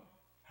steal,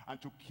 and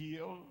to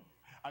kill,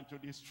 and to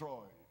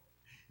destroy.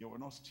 He will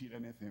not steal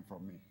anything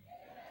from me.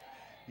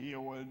 He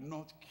will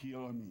not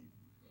kill me.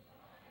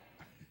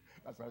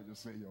 That's how you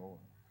say your own.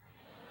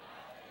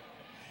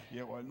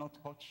 He will not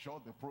cut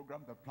short the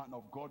program, the plan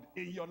of God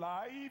in your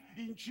life,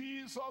 in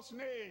Jesus'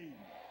 name.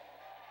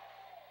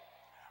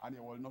 And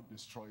he will not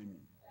destroy me.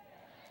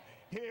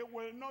 He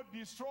will not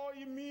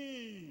destroy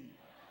me.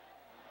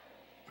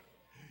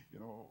 You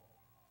know,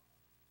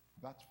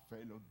 that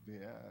fellow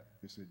there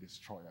is a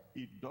destroyer.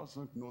 He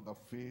doesn't know the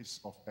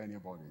face of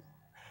anybody.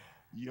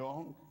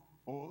 Young,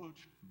 old,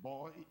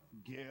 boy,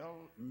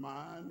 girl,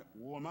 man,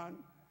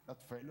 woman, that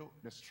fellow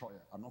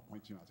destroyer. I'm not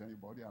pointing at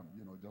anybody. I'm,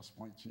 just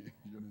pointing,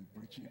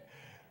 preaching.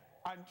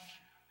 And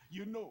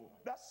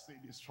that's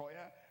a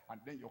destroyer. And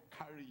then you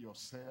carry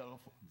yourself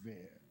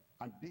there.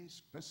 And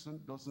this person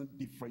doesn't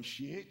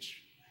differentiate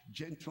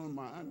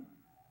gentleman,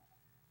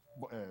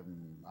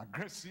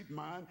 aggressive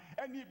man,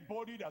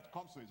 anybody that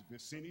comes to his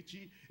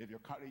vicinity. If you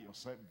carry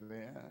yourself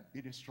there,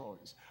 it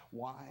destroys.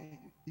 Why?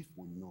 If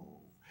we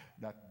know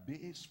that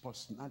this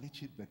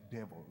personality, the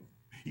devil,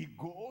 he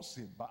goes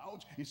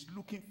about, he's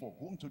looking for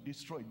whom to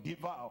destroy,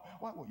 devour.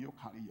 Why will you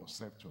carry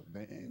yourself to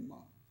them?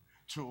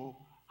 To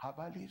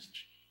herbalists,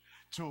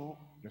 to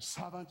the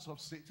servants of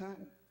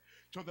Satan,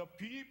 to the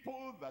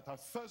people that are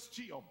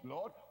thirsty of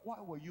blood. Why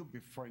will you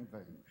befriend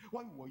them?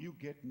 Why will you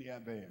get near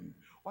them?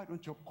 Why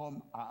don't you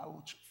come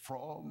out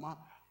from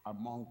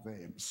among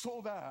them,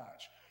 so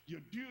that you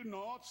do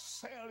not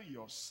sell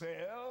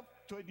yourself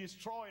to a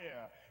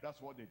destroyer? That's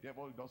what the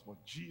devil does.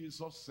 But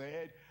Jesus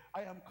said,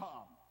 I am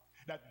come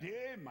that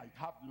they might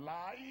have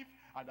life,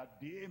 and that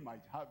they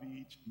might have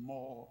it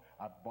more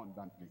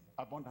abundantly.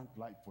 Abundant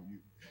life for you.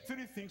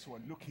 3 things we're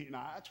looking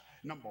at.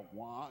 Number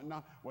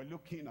 1, we're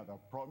looking at the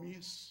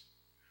promise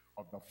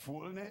of the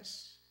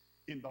fullness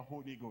in the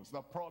Holy Ghost.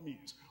 The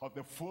promise of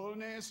the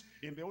fullness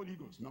in the Holy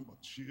Ghost. Number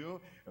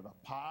 2, the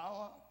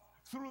power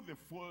through the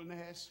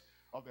fullness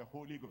of the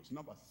Holy Ghost.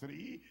 Number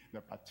 3,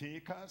 the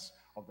partakers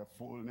of the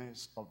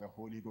fullness of the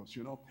Holy Ghost.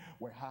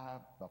 We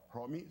have the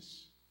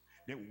promise,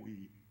 then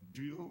we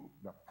do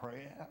the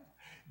prayer,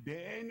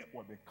 then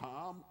we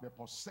become the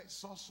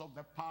possessors of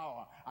the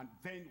power, and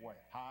then we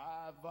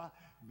have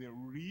the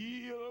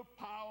real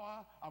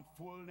power and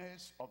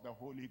fullness of the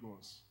Holy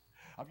Ghost.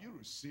 Have you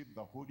received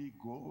the Holy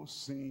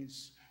Ghost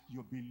since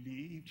you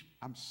believed?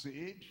 I'm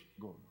saved?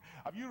 Good.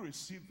 Have you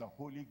received the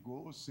Holy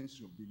Ghost since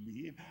you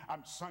believe?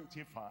 I'm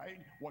sanctified?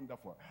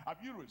 Wonderful. Have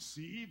you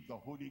received the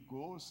Holy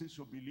Ghost since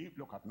you believe?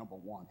 Look at number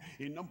 1.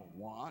 In number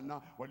 1,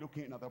 we're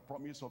looking at the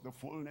promise of the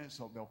fullness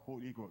of the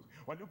Holy Ghost.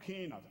 We're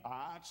looking at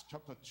Acts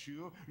chapter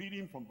 2,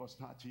 reading from verse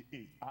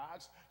 38.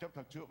 Acts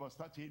chapter 2, verse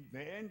 38.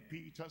 Then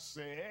Peter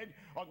said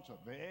unto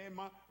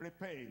them,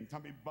 repent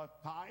and be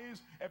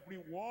baptized, every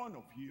one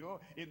of you,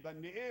 in the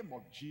name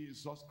of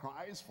Jesus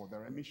Christ, for the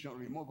remission,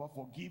 removal,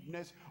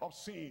 forgiveness of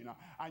sin,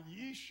 and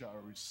ye shall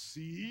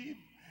receive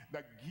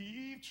the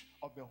gift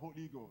of the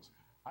Holy Ghost.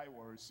 I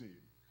will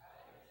receive.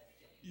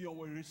 You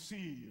will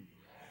receive.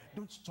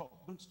 Don't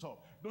stop, don't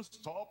stop. Don't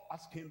stop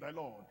asking the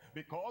Lord,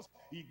 because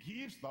he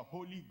gives the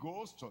Holy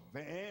Ghost to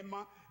them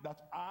that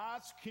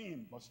ask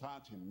him. Verse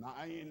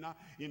 39,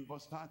 in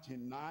verse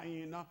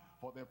 39,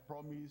 for the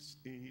promise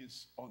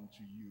is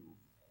unto you.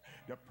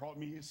 The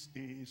promise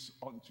is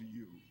unto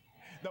you.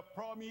 The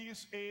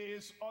promise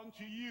is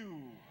unto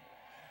you.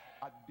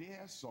 Are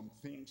there some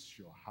things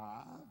you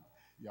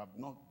have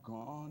not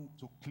gone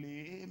to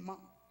claim?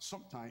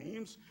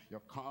 Sometimes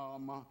you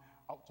come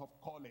out of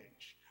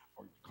college,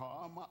 or you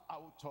come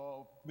out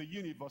of the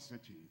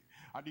university,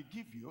 and they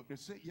give you, they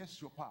say,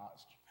 yes, you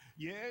passed.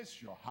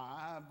 Yes, you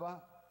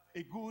have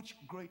a good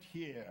grade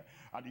here,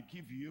 and they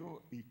give you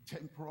a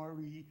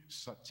temporary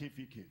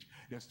certificate.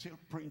 They're still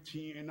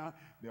printing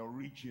the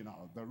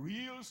original, the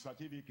real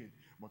certificate,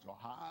 but you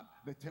have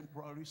the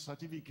temporary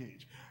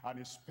certificate, and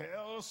it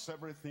spells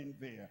everything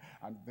there.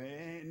 And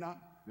then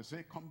they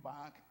say, come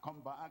back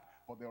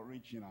for the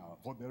original,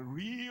 for the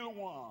real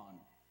one.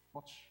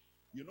 But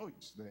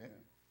it's there.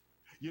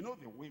 The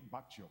way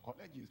back to your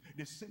college is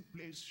the same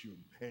place you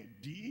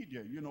did,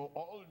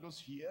 all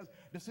those years,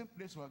 the same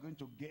place you are going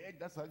to get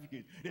that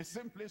certificate, the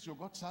same place you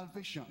got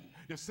salvation,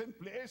 the same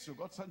place you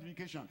got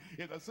sanctification,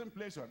 it's the same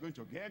place you are going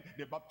to get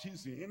the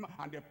baptism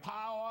and the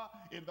power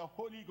in the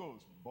Holy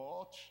Ghost.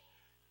 But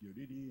You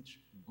didn't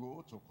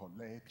go to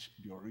collect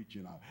the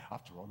original.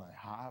 After all, I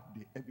have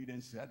the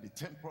evidence here, the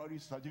temporary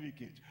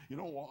certificate. You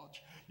know what?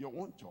 You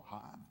want to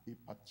have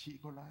a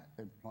particular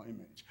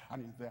employment,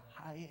 and it's the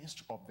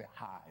highest of the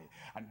high.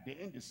 And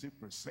then they say,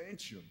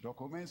 present your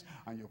documents,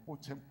 and you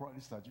put temporary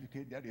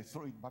certificate there. They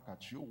throw it back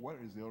at you. Where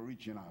is the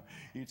original?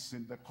 It's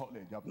in the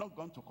college. You have not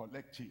gone to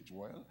collect it.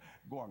 Well,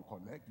 go and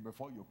collect.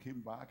 Before you came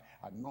back,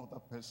 another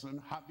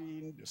person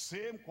having the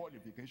same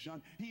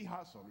qualification, he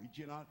has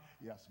original,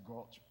 he has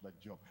got the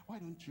job. Why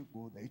don't you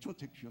go there? It will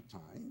take your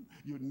time.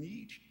 You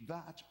need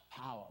that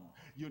power.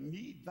 You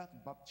need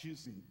that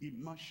baptism,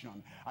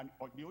 immersion, and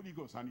the Holy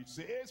Ghost. And it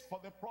says, for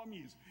the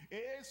promise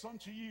is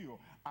unto you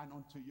and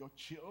unto your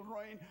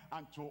children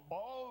and to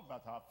all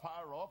that are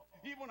far off,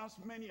 even as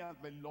many as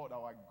the Lord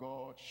our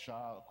God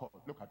shall call.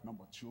 Look at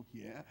number 2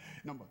 here.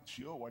 Number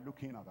 2, we're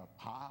looking at the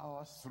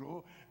power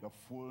through the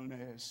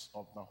fullness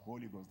of the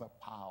Holy Ghost. The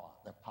power,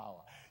 the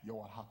power. You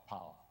will have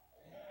power.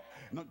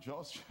 Not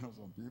just,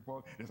 some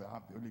people, they say, I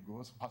have the Holy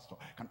Ghost. Pastor,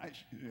 can I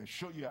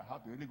show you I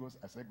have the Holy Ghost?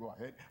 I say, go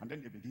ahead. And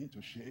then they begin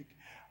to shake.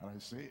 And I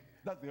say,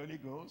 that's the Holy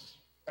Ghost.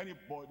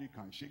 Anybody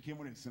can shake,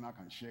 even a sinner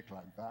can shake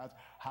like that.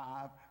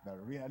 Have the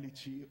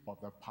reality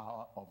of the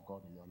power of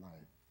God in your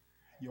life.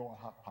 You will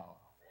have power.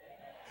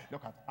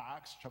 Look at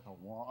Acts chapter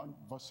 1,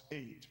 verse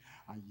 8.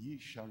 And ye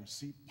shall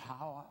receive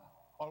power.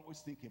 Always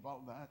think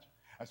about that.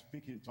 I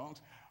speak in tongues.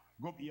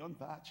 Go beyond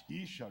that.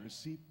 Ye shall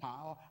receive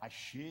power. I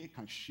shake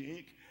and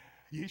shake.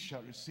 Ye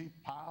shall receive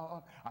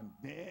power. And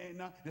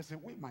then they say,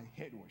 when my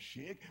head will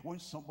shake, when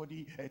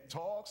somebody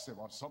talks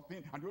about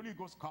something, and the Holy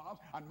Ghost comes,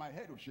 and my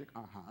head will shake,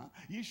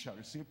 ye shall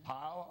receive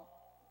power.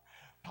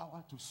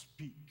 Power to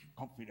speak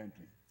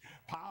confidently.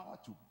 Power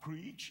to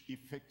preach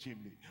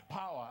effectively.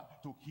 Power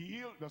to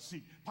heal the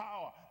sick.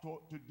 Power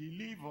to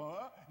deliver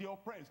the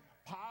oppressed.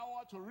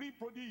 Power to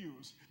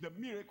reproduce the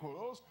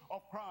miracles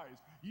of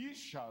Christ. Ye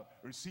shall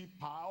receive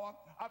power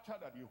after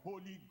that the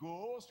Holy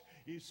Ghost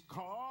is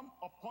come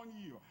upon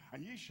you,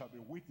 and ye shall be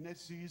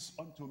witnesses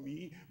unto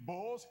me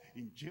both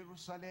in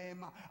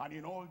Jerusalem and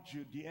in all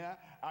Judea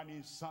and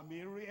in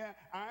Samaria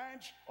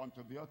and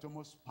unto the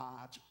uttermost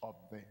part of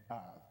the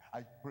earth.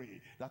 I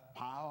pray that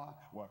power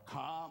will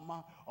come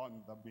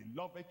on the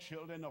beloved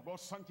children of God,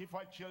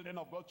 sanctified children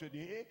of God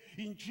today,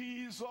 in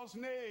Jesus'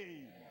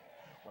 name.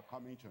 We're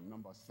coming to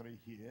number 3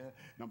 here.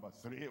 Number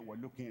 3, we're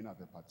looking at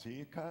the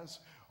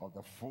partakers of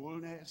the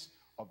fullness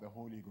of the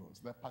Holy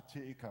Ghost. The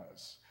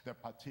partakers, the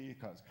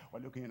partakers. We're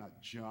looking at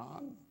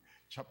John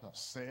chapter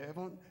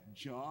 7.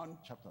 John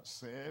chapter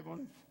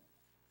 7.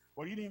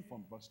 We're reading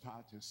from verse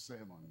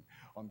 37.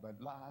 On the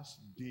last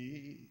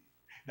day,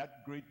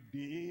 that great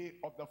day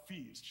of the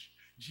feast,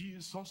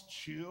 Jesus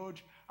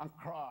stood and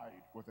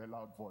cried with a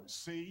loud voice,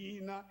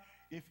 saying,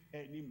 if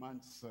any man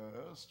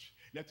thirst,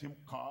 let him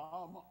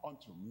come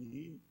unto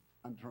me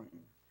and drink.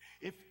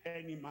 If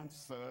any man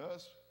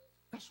thirst,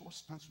 that's what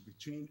stands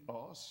between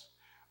us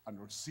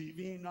and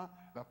receiving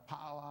the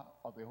power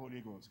of the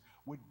Holy Ghost.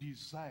 We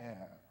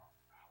desire,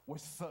 we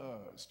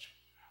thirst,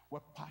 we're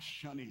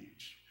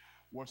passionate,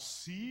 we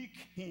seek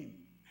him,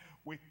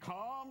 we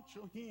come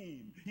to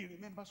him. He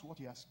remembers what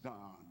he has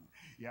done.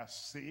 He has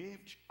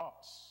saved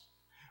us.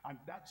 And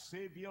that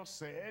Savior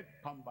said,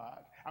 come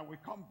back. And we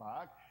come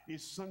back, he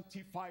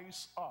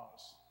sanctifies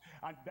us.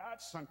 And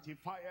that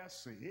sanctifier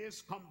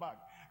says, come back.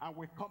 And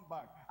we come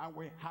back. And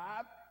we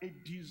have a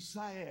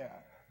desire,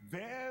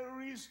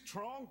 very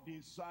strong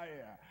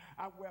desire.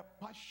 And we're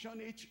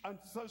passionate and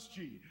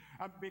thirsty.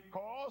 And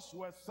because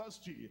we're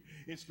thirsty,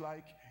 it's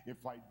like, if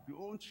I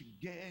don't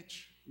get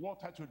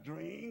water to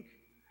drink,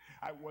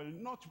 I will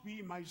not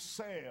be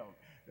myself.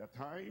 At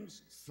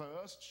times,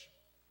 thirst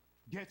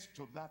gets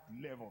to that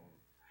level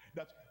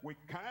that we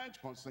can't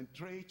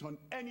concentrate on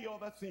any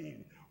other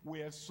thing.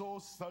 We are so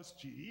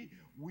thirsty,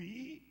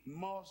 we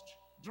must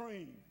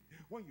drink.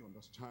 When you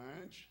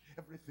understand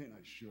everything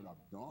I should have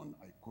done,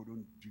 I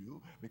couldn't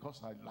do because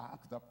I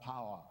lack the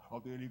power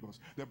of the Holy Ghost.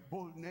 The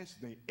boldness,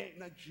 the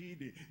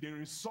energy, the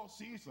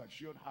resources I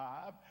should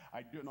have,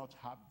 I do not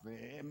have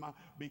them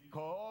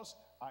because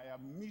I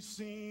am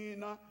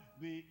missing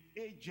the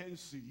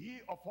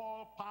agency of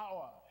all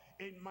power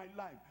in my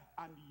life.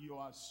 And you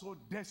are so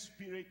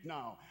desperate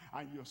now,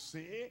 and you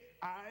say,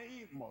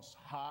 I must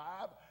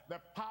have the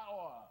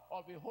power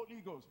of the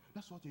Holy Ghost.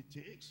 That's what it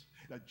takes.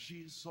 That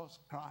Jesus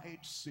cried,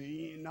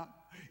 saying,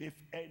 if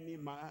any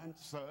man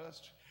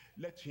thirst,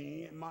 let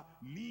him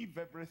leave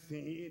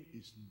everything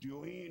he's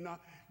doing.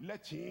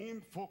 Let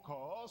him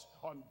focus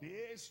on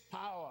this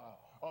power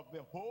of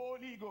the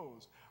Holy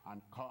Ghost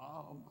and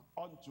come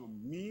unto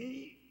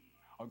me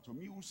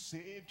who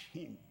saved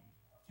him.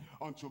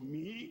 Unto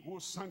me who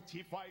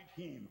sanctified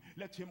him.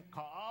 Let him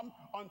come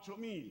unto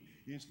me.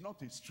 He's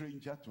not a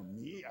stranger to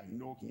me. I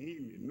know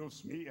him. He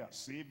knows me as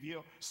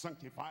Savior,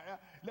 Sanctifier.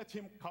 Let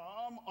him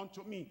come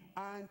unto me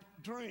and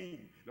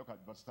drink. Look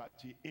at verse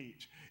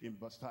 38. In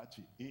verse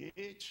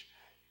 38,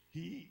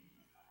 he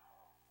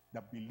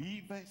that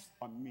believeth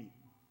on me,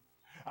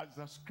 as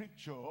the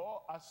scripture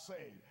has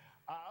said,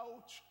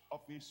 out of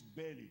his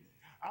belly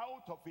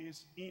out of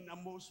his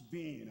innermost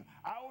being,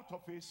 out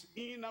of his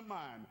inner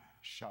man,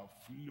 shall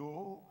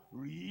flow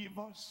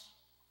rivers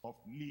of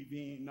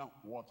living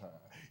water.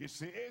 It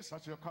says,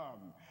 as you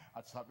come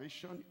at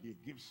salvation,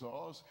 it gives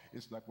us,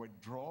 it's like we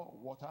draw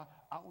water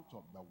out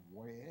of the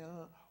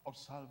well of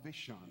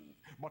salvation.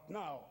 But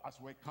now, as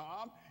we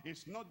come,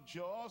 it's not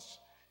just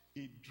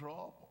a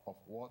drop of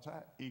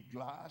water, a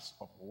glass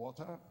of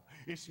water.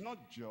 It's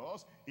not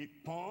just a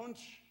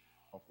punch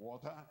of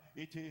water.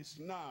 It is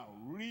now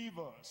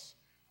rivers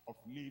of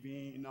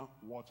living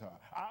water.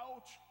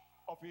 Out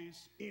of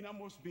his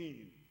innermost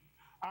being,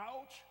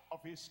 out of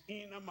his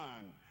inner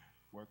man,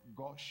 will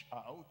gush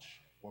out,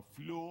 will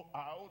flow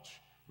out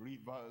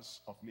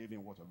rivers of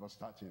living water. Verse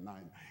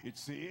 39, it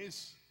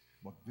says,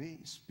 but they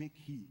speak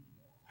he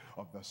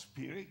of the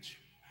Spirit,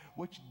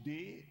 which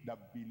they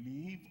that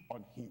believe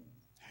on him.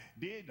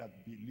 They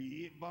that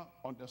believe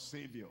on the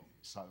Savior,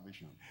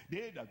 salvation.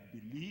 They that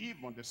believe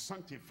on the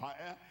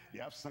sanctifier, they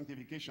have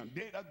sanctification.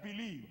 They that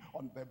believe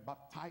on the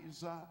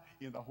baptizer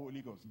in the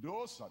Holy Ghost.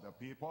 Those are the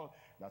people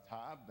that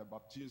have the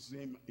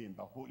baptism in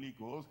the Holy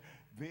Ghost.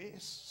 They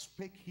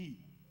speak he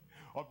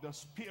of the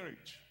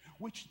Spirit,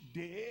 which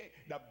they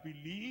that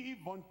believe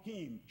on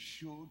him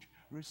should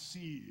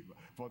receive.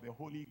 For the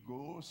Holy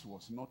Ghost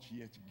was not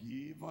yet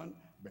given,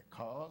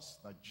 because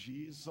that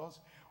Jesus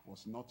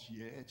was not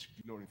yet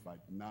glorified.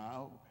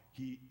 Now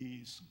he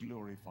is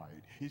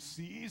glorified. He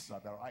sits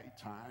at the right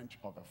hand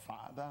of the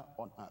Father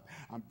on earth,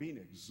 and being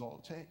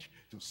exalted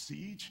to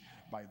sit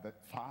by the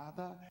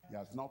Father, he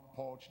has now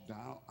poured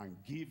down and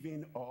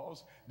given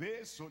us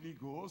this Holy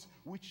Ghost,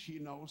 which ye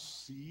now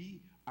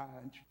see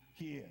and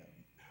hear.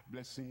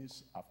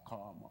 Blessings have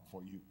come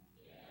for you.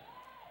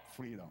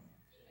 Freedom,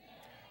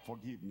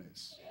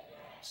 forgiveness,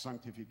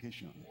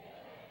 sanctification,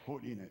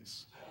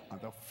 holiness,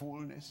 and the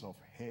fullness of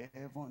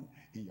heaven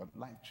in your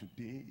life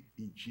today,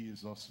 in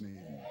Jesus'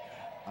 name.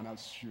 And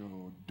as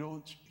you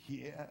don't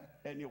hear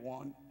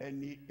anyone,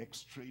 any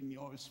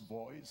extraneous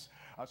voice,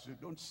 as you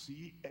don't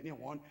see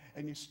anyone,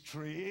 any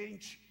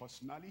strange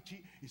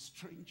personality, a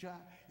stranger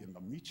in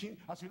the meeting,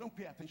 as you don't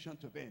pay attention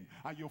to them,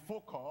 and you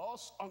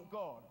focus on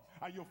God,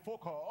 and you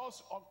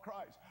focus on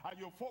Christ, and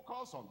you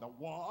focus on the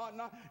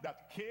one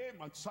that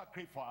came and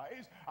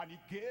sacrificed, and he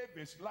gave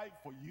his life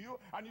for you,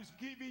 and he's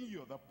giving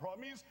you the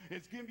promise,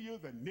 he's giving you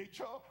the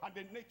nature and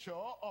the nature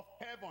of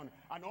heaven.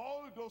 And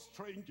all those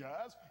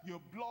strangers, you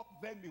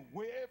block them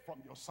away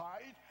from your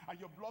side, and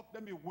you block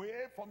them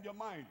away from your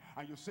mind,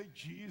 and you say,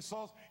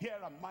 Jesus, here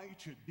am I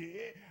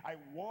today. I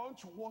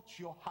want what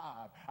you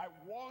have. I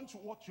want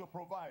what you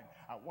provide.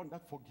 I want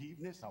that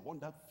forgiveness. I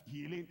want that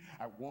healing.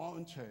 I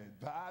want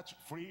that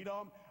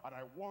freedom, and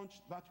I want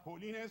that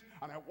holiness,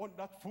 and I want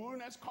that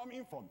fullness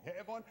coming from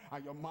heaven.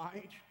 And your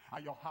mind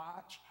and your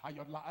heart and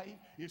your life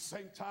is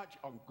centered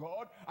on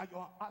God, and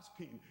you're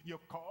asking, you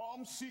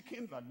come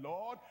seeking the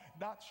Lord,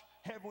 that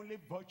heavenly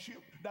virtue,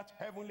 that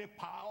heavenly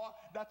power,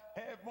 that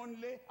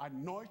heavenly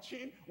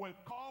anointing will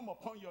come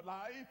upon your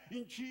life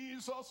in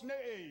Jesus'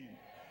 name.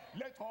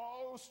 Let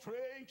all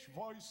strange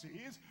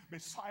voices be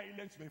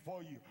silenced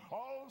before you.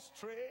 All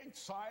strange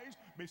sights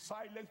be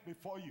silenced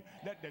before you.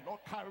 Let the Lord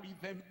carry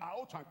them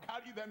out and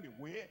carry them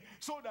away,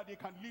 so that they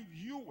can leave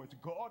you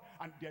with God,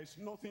 and there's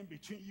nothing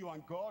between you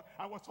and God.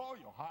 And with all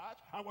your heart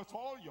and with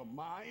all your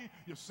mind,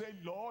 you say,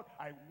 Lord,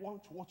 I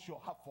want what you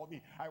have for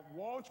me. I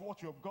want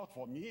what you've got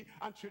for me.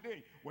 And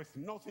today, with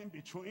nothing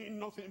between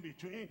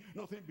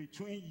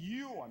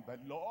you and the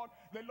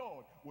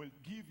Lord will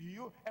give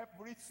you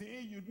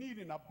everything you need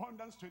in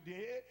abundance today,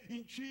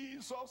 in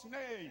Jesus'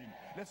 name.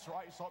 Let's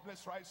rise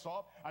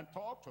up and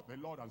talk to the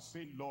Lord and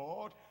say,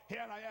 Lord,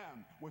 here I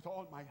am with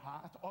all my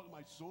heart, all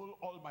my soul,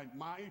 all my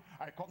mind.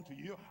 I come to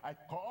you. I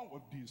come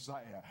with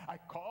desire. I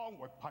come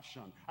with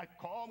passion. I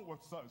come with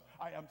thirst.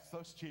 I am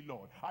thirsty,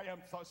 Lord. I am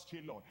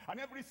thirsty, Lord. And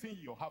everything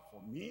you have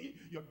for me,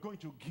 you're going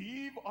to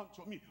give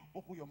unto me.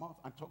 Open your mouth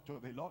and talk to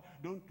the Lord.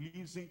 Don't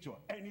listen to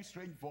any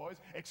strange voice,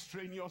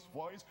 extraneous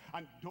voice,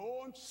 and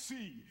don't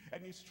see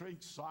any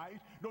strange sight.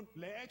 Don't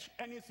let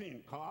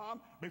anything come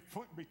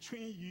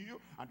between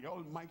you and the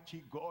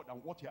Almighty God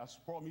and what he has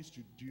promised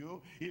to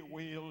do. He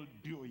will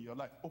do in your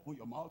life. Open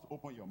your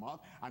mouth,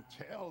 and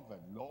tell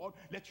the Lord.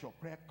 Let your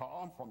prayer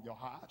come from your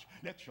heart.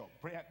 Let your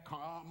prayer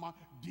come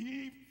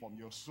deep from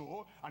your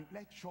soul, and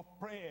let your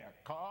prayer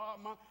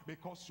come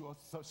because you are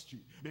thirsty,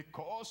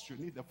 because you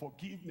need the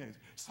forgiveness,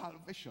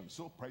 salvation,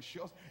 so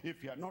precious.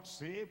 If you are not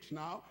saved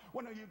now,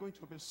 when are you going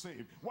to be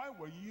saved? Why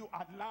will you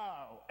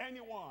allow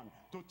anyone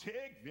to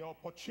take the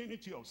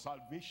opportunity of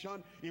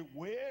salvation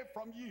away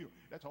from you?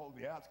 Let all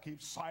the earth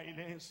keep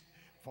silence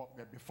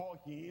before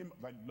him.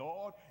 The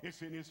Lord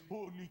is in his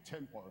holy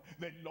temple,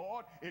 the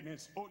Lord in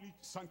his holy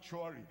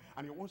sanctuary,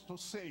 and he wants to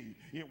save,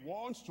 he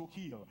wants to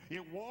heal, he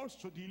wants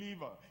to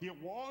deliver, he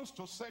wants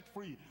to set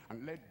free.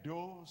 And let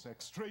those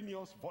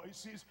extraneous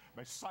voices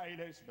be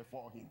silenced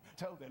before him.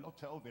 Tell the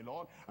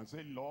Lord and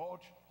say,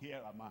 Lord,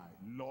 here am I.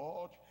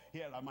 Lord,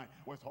 here am I,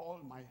 with all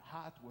my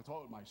heart, with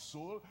all my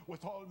soul,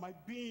 with all my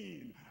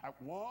being. I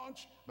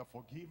want the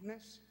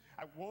forgiveness,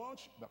 I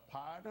want the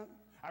pardon.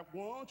 I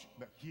want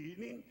the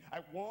healing.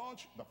 I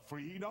want the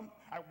freedom.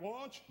 I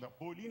want the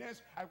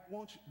holiness. I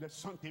want the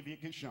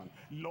sanctification.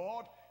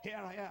 Lord, here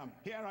I am.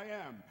 Here I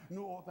am.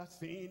 No other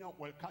thing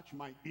will catch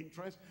my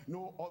interest.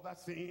 No other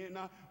thing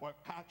will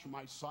catch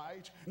my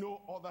sight.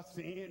 No other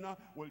thing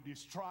will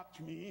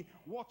distract me.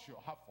 What you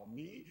have for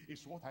me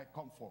is what I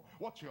come for.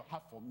 What you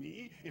have for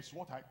me is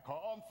what I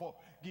come for.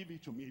 Give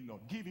it to me,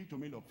 Lord. Give it to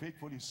me, Lord.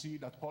 Faithful is he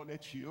that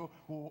calleth you,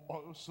 who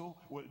also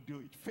will do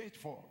it.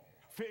 Faithful.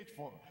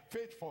 Faithful,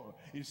 faithful.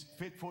 His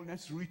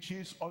faithfulness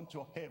reaches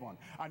unto heaven,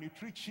 and it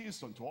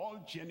reaches unto all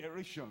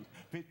generations.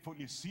 Faithful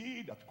is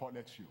he that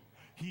calleth you.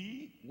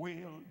 He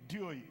will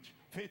do it.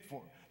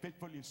 Faithful,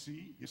 faithful is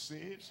he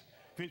saves.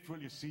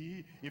 Faithful is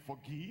he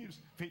forgives.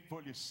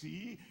 Faithful is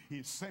he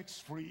sets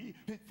free.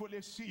 Faithful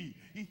is he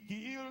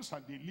heals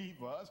and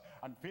delivers.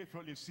 And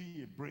faithful is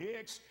he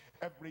breaks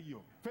every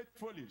yoke.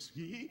 Faithful is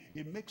he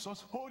makes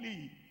us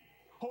holy.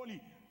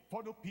 Holy.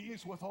 Follow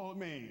peace with all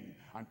men,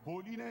 and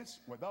holiness,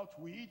 without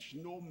which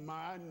no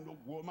man, no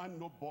woman,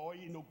 no boy,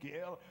 no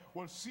girl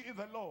will see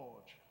the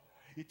Lord.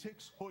 It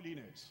takes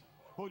holiness,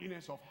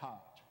 holiness of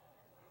heart,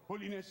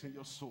 holiness in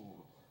your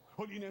soul,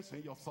 holiness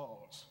in your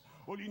thoughts,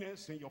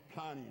 holiness in your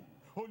planning,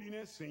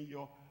 holiness in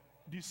your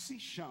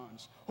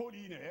decisions,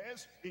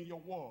 holiness in your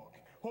work,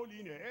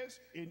 holiness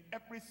in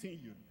everything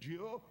you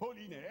do,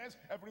 holiness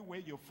everywhere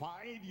you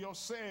find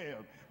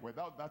yourself.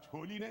 Without that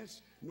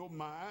holiness, no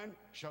man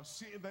shall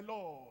see the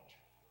Lord.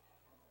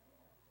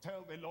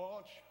 Tell the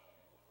Lord,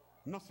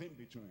 nothing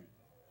between,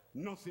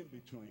 nothing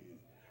between.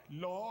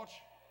 Lord,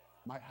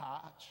 my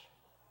heart,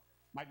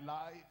 my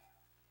life,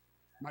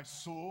 my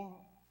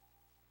soul,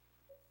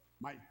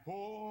 my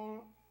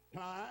whole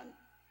plan,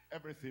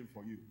 everything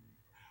for you.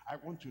 I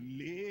want to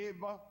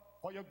live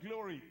for your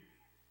glory.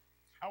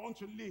 I want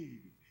to live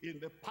in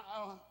the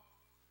power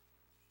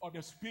of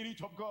the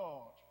Spirit of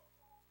God.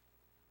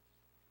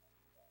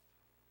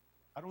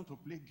 I don't want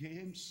to play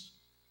games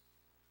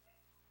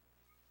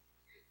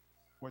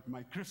with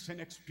my Christian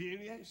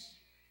experience.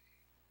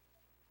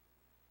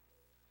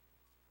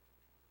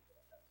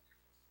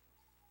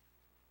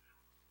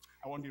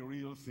 I want the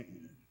real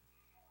thing,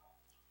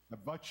 the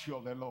virtue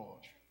of the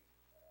Lord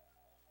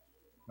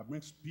that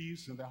brings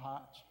peace in the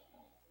heart,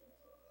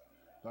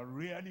 the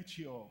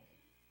reality of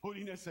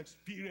holiness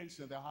experience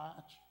in the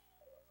heart.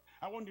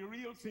 I want the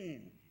real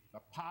thing, the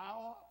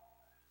power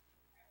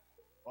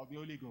of the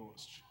Holy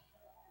Ghost.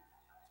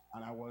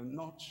 And I will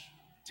not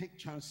take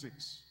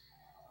chances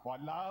or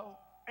allow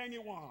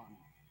anyone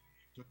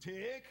to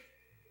take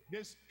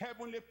this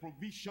heavenly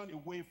provision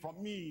away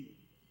from me.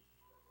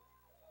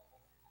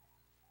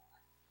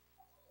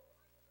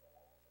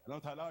 I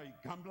don't allow a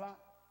gambler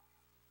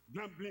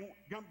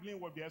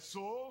gambling with their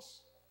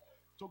souls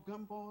to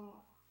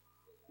gamble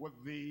with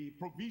the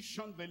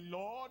provision the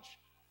Lord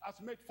has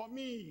made for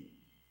me.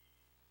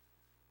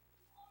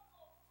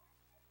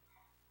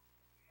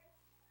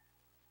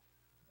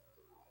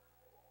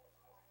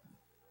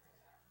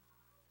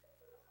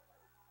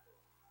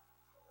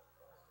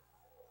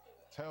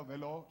 Tell the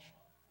Lord,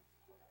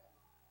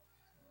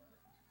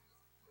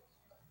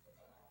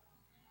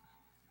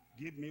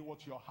 give me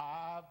what you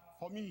have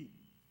for me.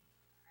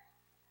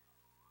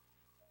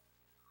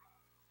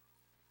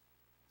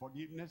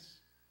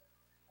 Forgiveness.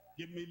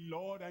 Give me,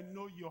 Lord, I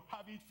know you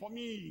have it for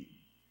me.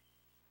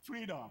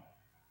 Freedom.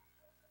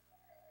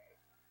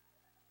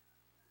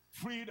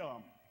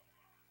 Freedom.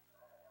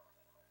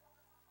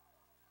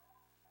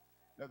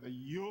 Let the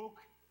yoke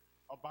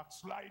of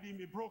backsliding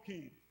be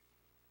broken.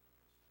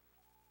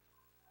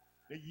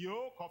 The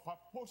yoke of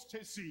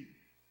apostasy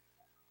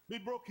be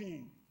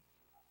broken.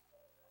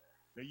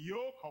 The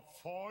yoke of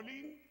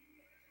falling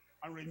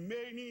and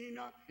remaining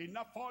in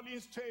a falling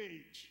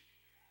stage,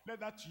 let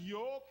that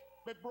yoke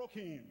be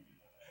broken.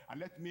 And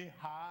let me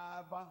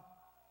have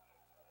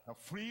the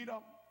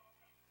freedom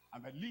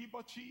and the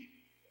liberty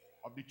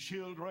of the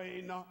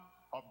children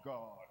of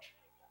God.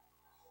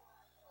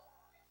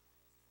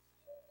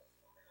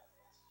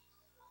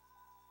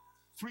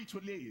 Free to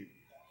live,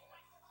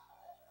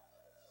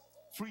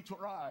 free to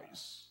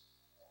rise,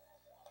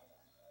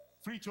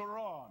 free to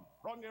run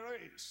the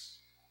race,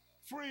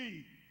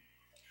 free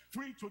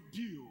to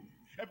do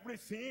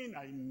everything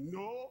I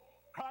know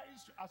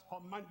Christ has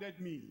commanded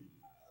me.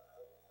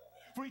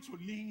 Free to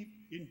live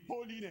in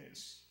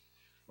holiness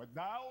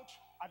without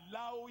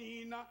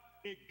allowing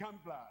a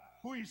gambler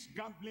who is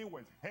gambling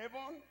with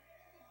heaven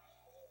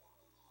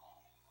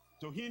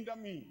to hinder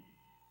me,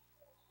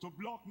 to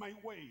block my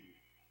way,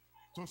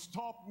 to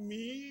stop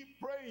me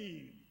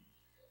praying.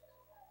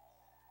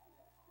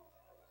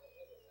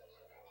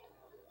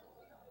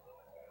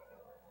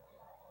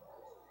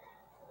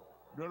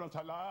 Do not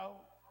allow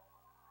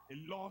a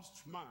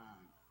lost man,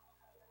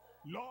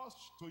 lost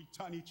to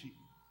eternity,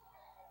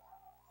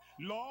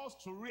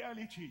 lost to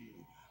reality,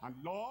 and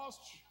lost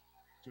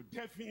to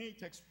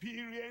definite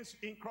experience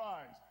in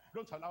Christ.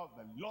 Don't allow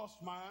the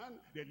lost man,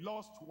 the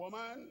lost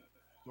woman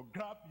to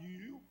grab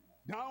you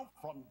down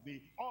from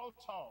the altar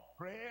of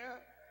prayer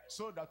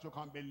so that you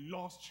can be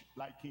lost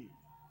like him.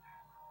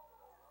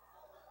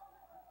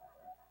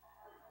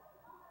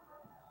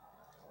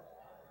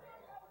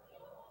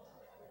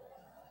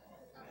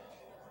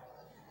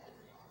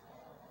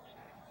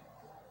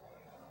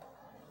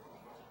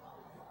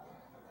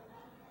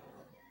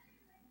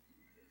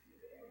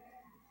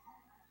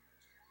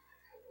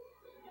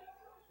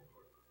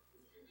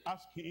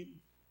 Ask him.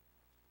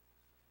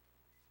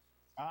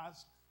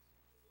 Ask,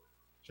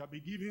 shall be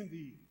given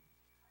thee.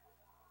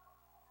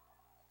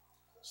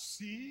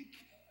 Seek,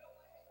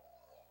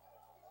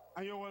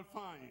 and you will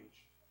find.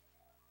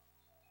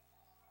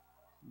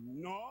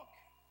 Knock,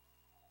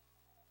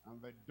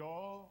 and the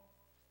door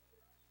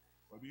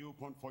will be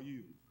opened for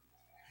you.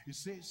 He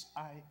says,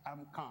 I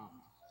am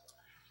come,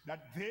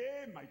 that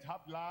they might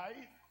have life,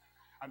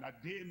 and that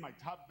they might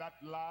have that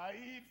life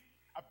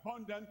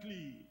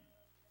abundantly.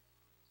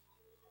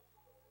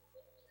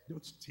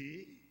 Don't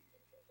stay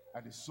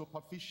at the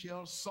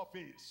superficial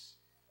surface.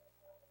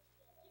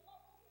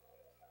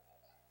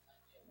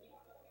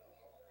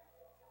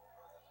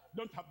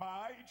 Don't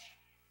abide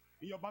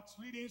in your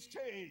backsliding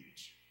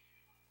stage.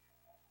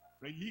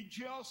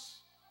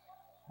 Religious,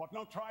 but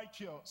not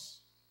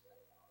righteous.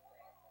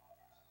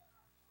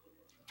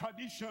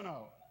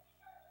 Traditional,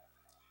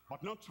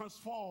 but not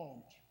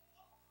transformed.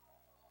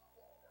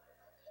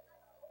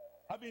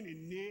 Having a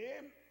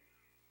name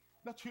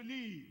that you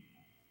live,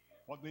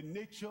 but the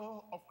nature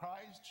of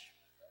Christ,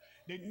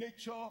 the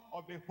nature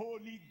of the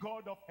holy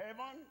God of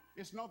heaven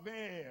is not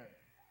there.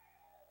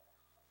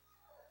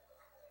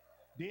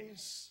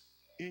 This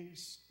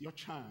is your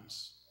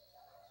chance.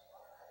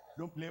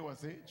 Don't play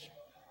with it.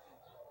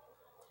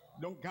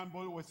 Don't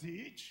gamble with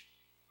it.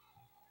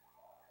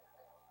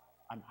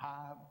 And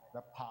have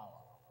the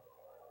power.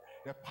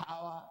 The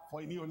power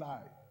for a new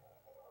life.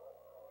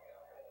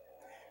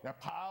 The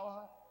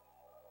power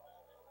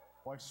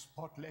for a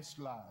spotless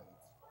life.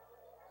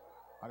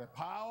 And the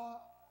power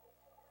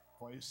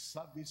for a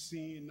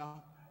servicing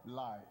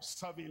life,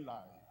 serving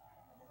life.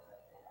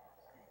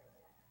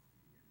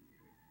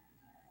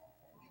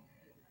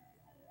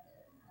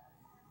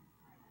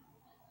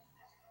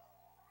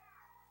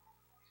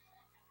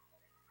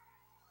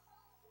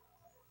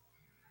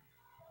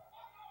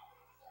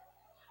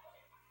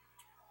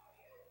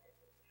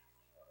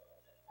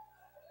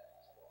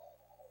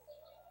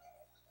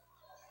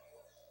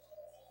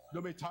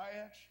 Don't be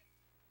tired.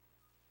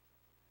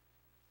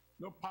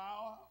 No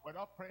power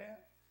without prayer.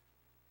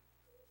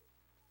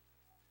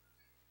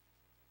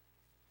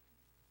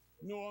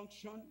 No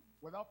unction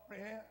without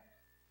prayer.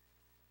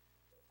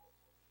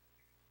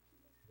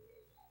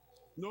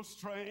 No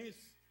strength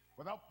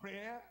without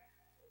prayer.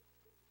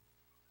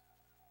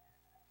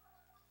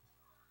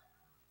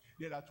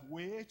 They that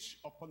wait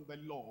upon the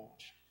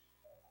Lord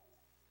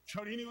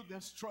shall renew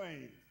their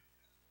strength.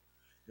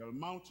 They'll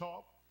mount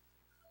up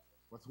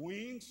with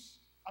wings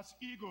as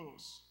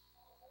eagles.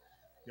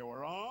 They will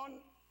run,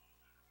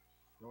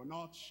 they will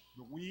not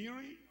be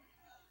weary,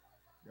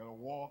 they will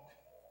walk,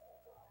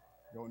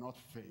 they will not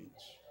faint.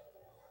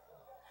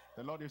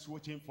 The Lord is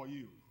waiting for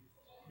you.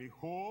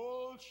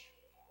 Behold,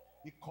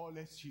 he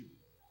calleth you.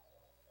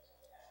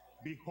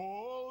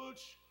 Behold,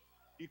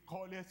 he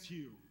calleth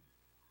you.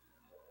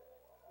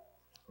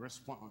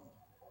 Respond.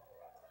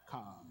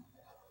 Come.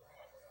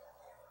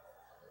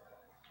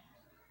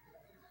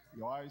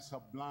 Your eyes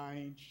are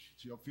blind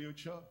to your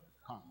future.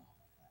 Come.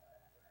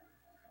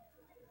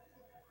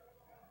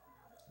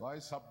 Your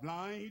eyes are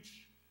blind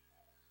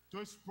to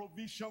his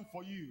provision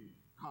for you.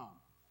 Come.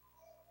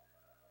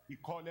 He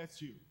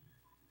calleth you.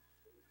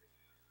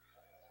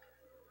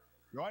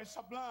 Your eyes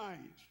are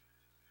blind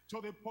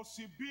to the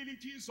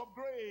possibilities of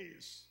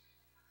grace.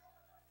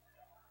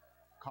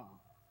 Come.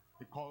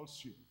 He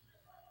calls you.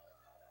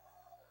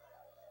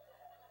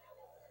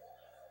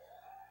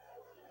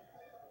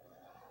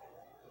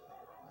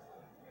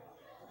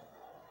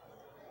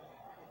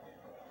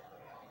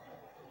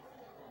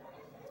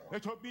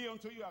 It will be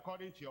unto you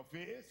according to your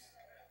faith,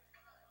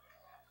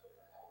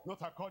 not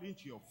according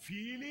to your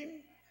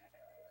feeling.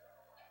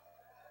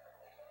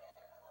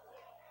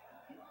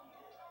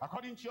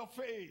 According to your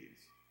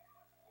faith,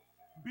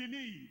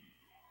 believe.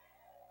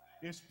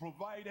 Is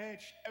provided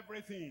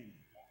everything.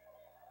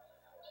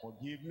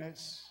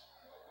 Forgiveness,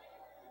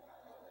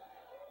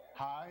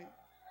 high,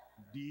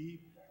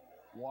 deep,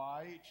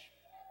 wide,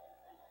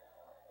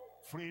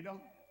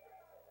 freedom,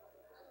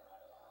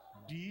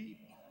 deep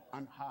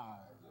and high.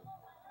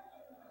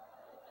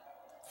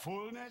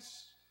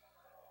 Fullness,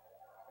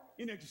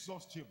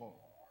 inexhaustible.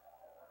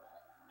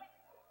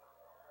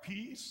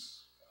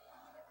 Peace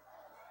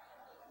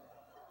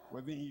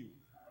within you.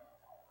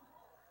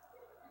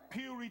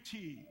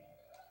 Purity.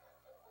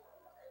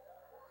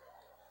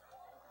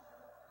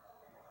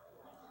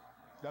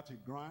 That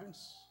it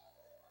grants,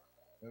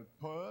 will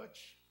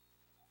purge,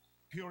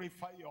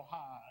 purify your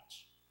heart.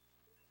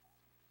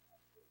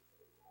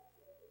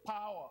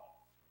 Power.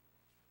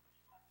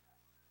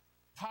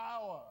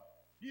 Power.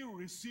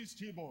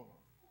 Irresistible.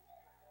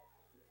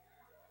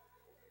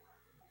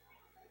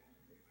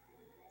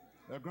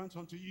 They'll grant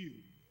unto you.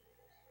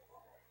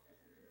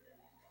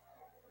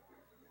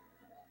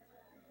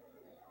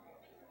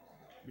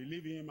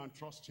 Believe in him and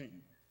trust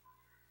him.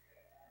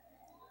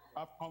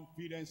 Have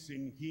confidence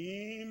in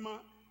him.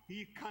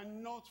 He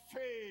cannot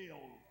fail.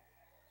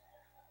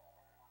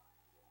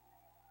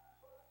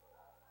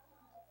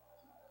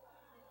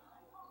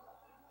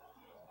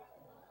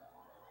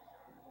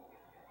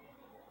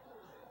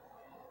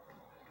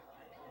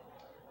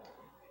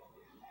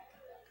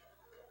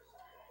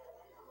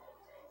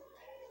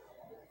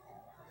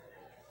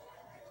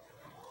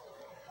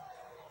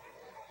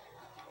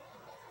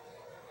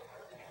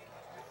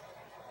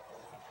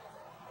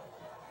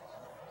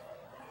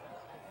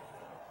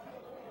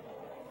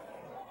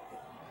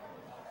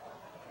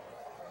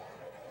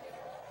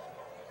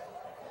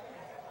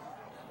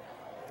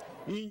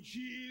 In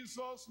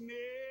Jesus'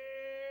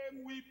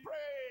 name we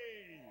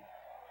pray.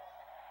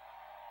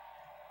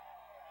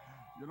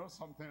 You know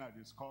something I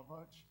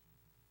discovered?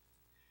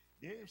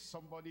 If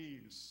somebody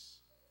is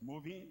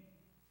moving,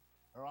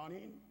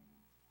 running,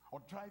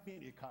 or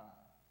driving a car,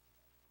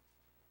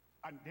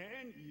 and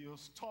then you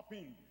stop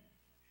him,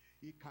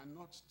 he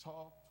cannot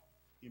stop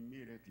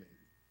immediately.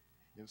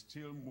 He'll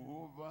still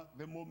move.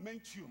 The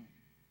momentum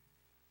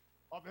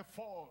of the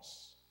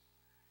force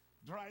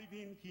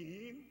driving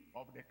him,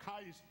 of the car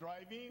is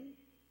driving,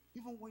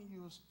 even when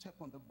you step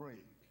on the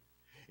brake,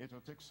 it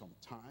will take some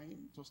time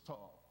to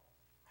stop.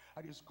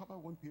 I discover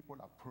when people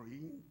are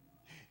praying,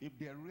 if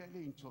they're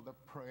really into the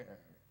prayer,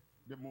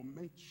 the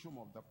momentum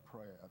of the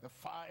prayer, the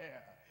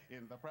fire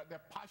in the prayer, the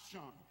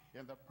passion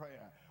in the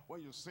prayer,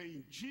 when you say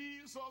in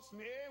Jesus'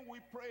 name we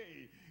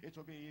pray, it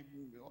will be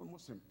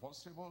almost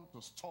impossible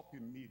to stop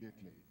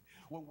immediately.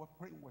 When we're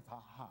praying with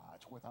our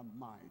heart, with our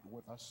mind,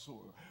 with our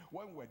soul,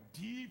 when we're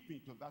deep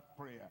into that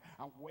prayer,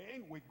 and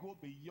when we go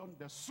beyond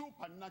the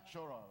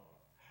supernatural,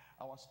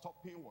 our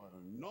stopping will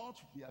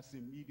not be as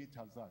immediate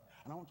as that.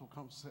 And I want to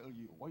counsel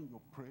you, when you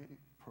pray,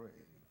 pray.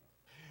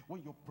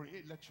 When you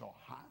pray, let your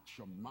heart,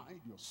 your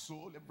mind, your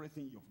soul,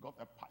 everything you've got,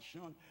 a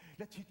passion,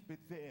 let it be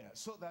there,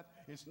 so that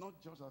it's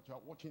not just that you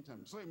are watching time.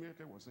 So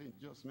immediately we're saying,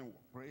 just now we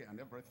pray and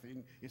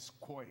everything is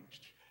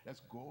quenched.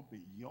 Let's go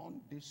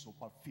beyond this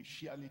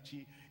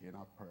superficiality in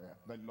our prayer.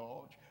 The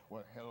Lord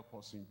will help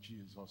us in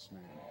Jesus'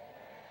 name.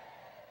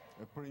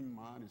 A praying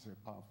man is a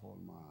powerful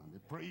man. A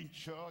praying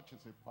church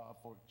is a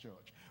powerful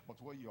church.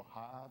 But when you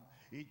have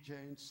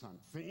agents and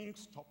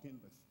things stopping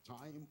the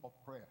time of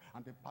prayer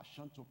and the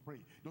passion to pray,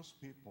 those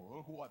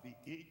people who are the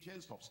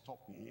agents of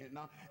stopping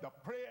the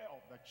prayer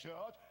of the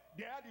church,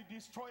 they are the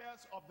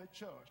destroyers of the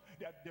church.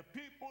 They are the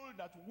people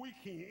that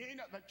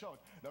weaken the church.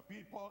 The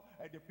people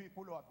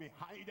who are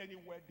behind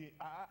anywhere they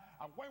are.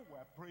 And when we're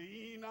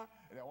praying,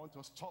 they want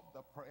to stop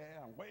the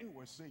prayer. And when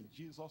we say in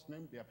Jesus'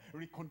 name, they have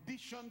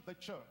reconditioned the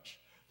church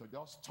to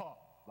just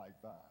stop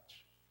like that.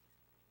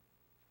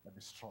 The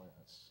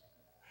destroyers.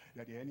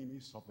 They're the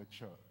enemies of the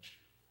church.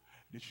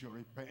 They should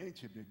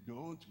repent. If they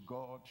don't,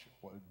 God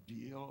will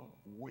deal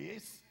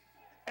with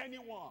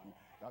anyone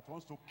that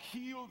wants to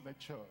kill the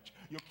church.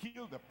 You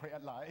kill the prayer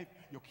life,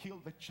 you kill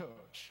the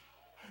church.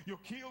 You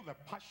kill the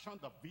passion,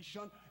 the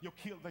vision, you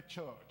kill the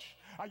church.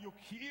 And you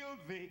kill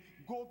the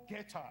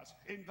go-getters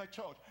in the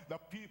church. The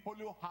people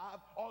who have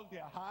all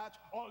their heart,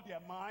 all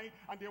their mind,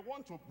 and they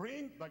want to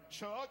bring the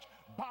church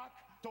back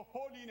to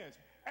holiness.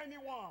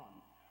 Anyone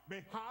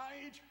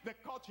behind the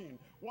curtain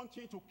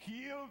wanting to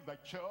kill the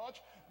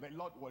church, the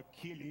Lord will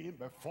kill him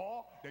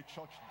before the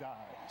church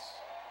dies.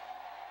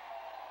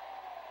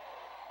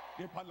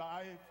 Deeper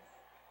life,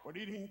 we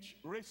didn't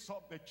raise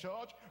up the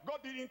church. God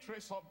didn't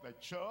raise up the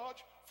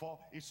church for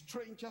a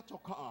stranger to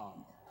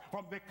come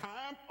from the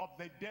camp of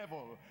the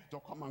devil to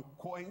come and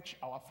quench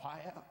our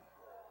fire,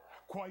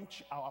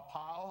 quench our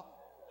power,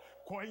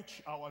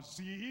 quench our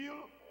zeal.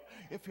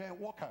 If you're a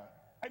worker,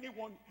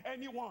 anyone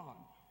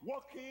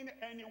working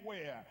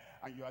anywhere,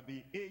 and you are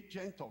the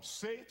agent of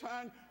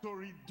Satan to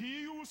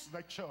reduce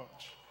the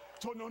church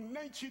to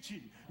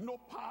non-entity, no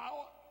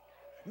power,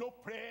 no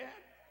prayer,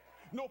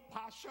 no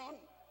passion,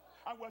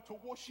 and we're to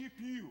worship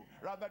you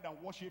rather than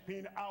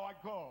worshiping our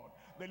God,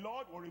 the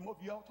Lord will remove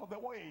you out of the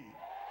way.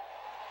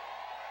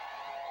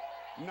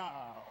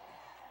 Now,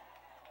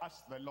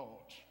 ask the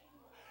Lord.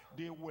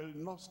 They will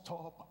not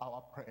stop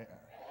our prayer.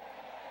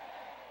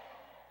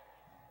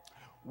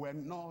 We're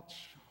not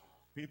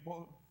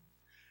people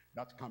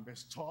that can be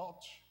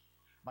stopped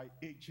by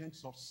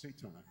agents of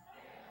Satan.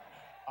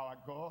 Our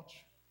God,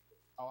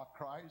 our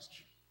Christ,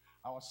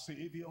 our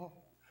Savior,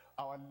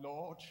 our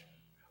Lord,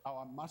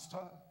 our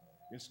Master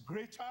is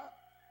greater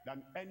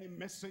than any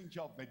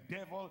messenger of the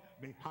devil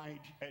behind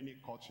any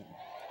curtain.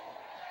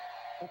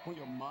 Open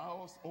your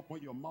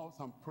mouth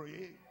and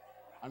pray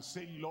and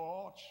say,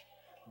 Lord,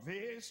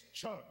 this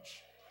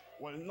church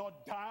will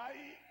not die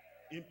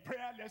in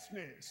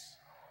prayerlessness.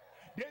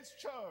 This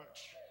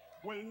church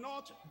will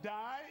not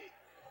die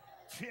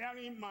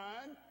fearing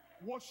man,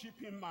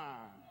 worshiping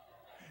man.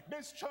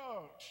 This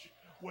church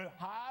will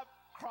have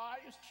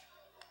Christ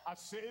as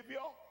Savior,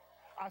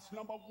 as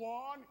number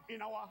one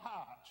in our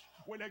heart.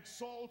 We'll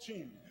exalt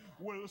him.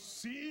 We'll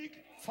seek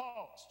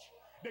first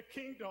the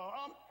kingdom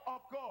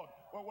of God.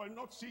 We will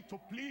not seek to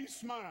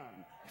please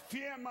man,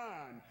 fear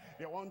man.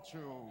 They want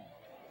to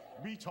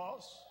beat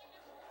us.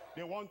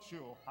 They want to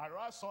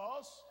harass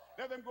us.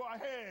 Let them go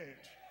ahead.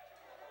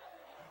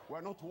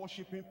 We're not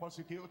worshiping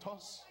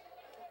persecutors.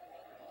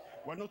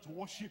 We're not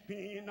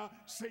worshiping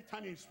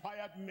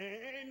Satan-inspired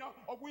men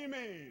or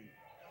women.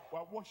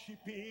 We're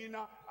worshiping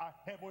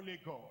a heavenly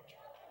God,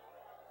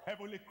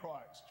 heavenly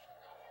Christ,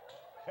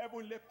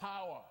 heavenly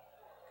power,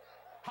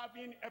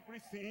 having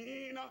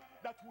everything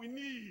that we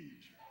need.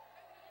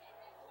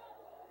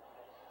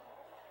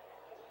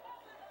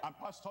 And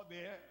Pastor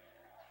there,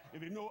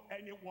 if you know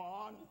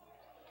anyone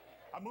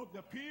among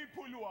the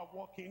people who are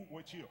working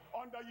with you,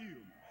 under you,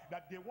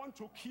 that they want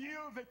to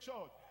kill the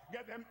church,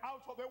 get them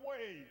out of the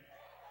way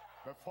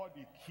before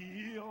they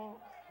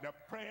kill the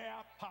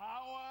prayer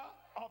power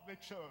of the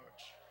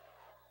church.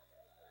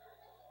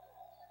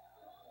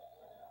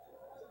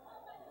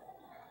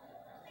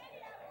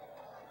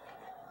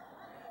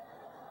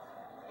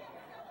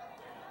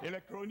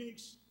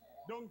 Electronics,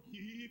 don't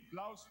give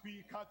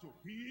loudspeaker to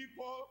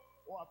people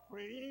who are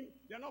praying.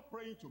 They're not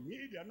praying to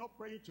me, they're not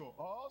praying to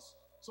us.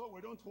 So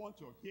we don't want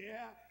to hear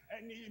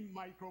any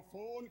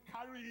microphone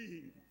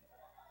carrying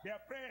their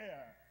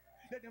prayer.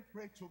 Let them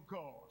pray to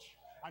God.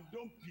 And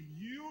don't be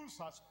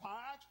used as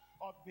part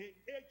of the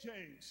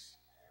agents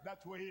that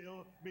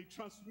will be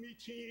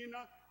transmitting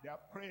their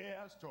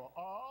prayers to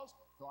us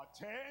to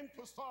attempt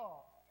to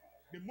stop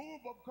the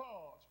move of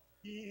God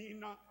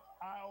in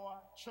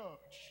our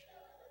church.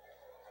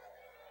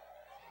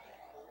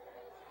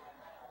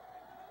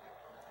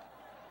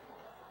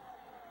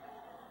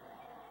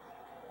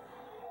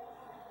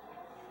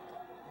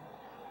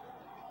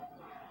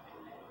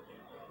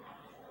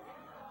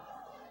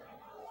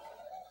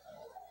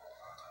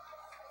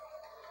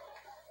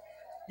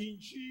 In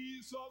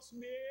Jesus'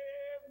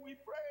 name we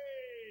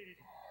pray.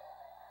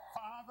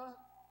 Father,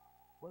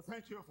 we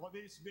thank you for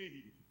this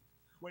day.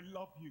 We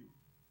love you.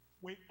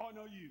 We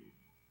honor you.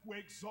 We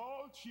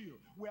exalt you.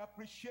 We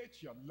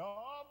appreciate your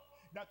love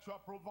that you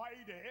have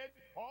provided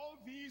all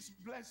these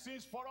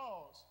blessings for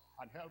us.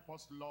 And help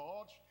us,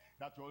 Lord,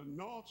 that you will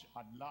not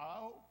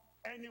allow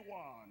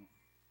anyone,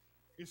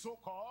 a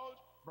so-called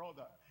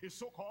brother, a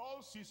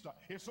so-called sister,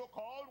 a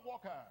so-called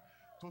worker,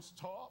 to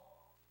stop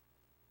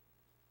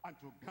and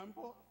to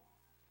gamble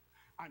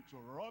and to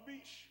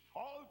rubbish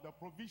all the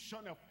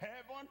provision of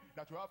heaven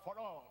that you have for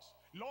us.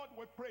 Lord,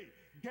 we pray,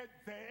 get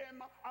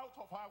them out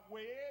of our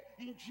way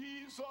in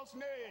Jesus'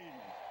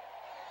 name.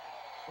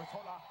 With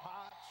all our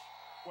heart,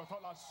 with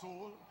all our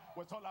soul,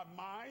 with all our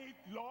mind,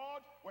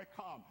 Lord, we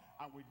come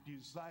and we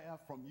desire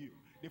from you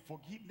the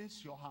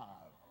forgiveness you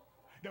have,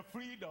 the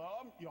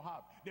freedom you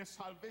have, the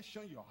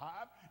salvation you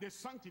have, the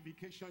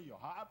sanctification you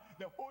have,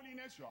 the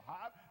holiness you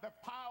have, the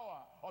power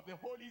of the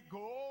Holy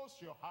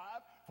Ghost you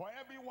have for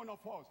every one of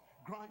us.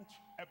 Grant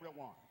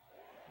everyone,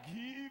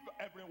 give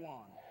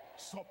everyone,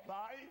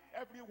 supply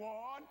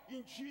everyone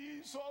in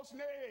Jesus'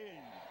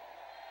 name.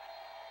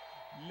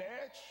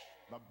 Let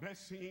the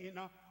blessing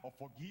of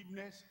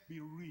forgiveness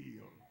be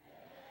real,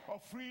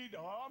 of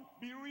freedom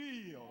be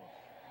real.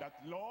 That,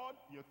 Lord,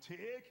 you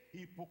take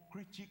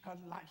hypocritical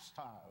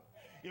lifestyle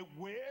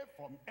away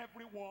from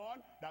everyone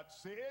that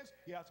says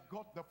he has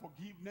got the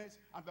forgiveness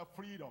and the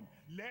freedom.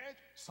 Let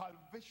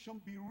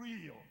salvation be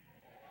real.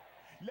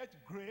 Let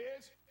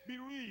grace be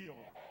real.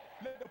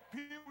 Let the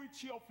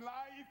purity of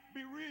life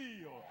be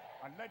real.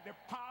 And let the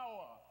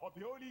power of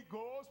the Holy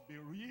Ghost be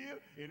real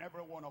in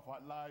every one of our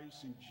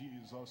lives in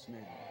Jesus'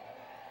 name.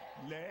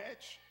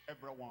 Let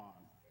everyone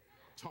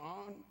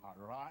turn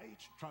aright,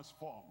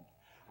 transformed,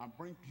 and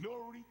bring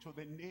glory to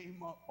the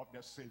name of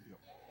the Savior.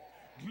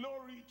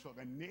 Glory to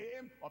the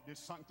name of the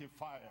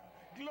Sanctifier.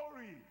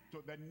 Glory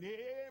to the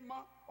name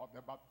of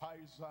the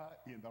Baptizer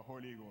in the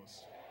Holy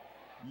Ghost.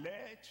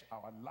 Let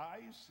our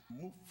lives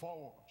move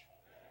forward,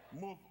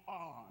 move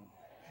on,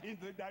 in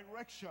the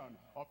direction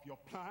of your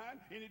plan,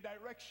 in the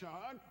direction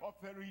of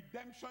the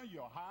redemption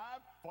you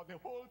have for the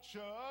whole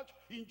church,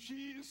 in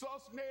Jesus'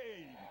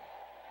 name.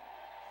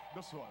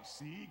 Those who are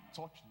sick,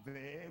 touch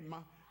them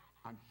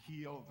and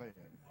heal them.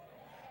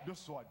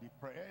 Those who are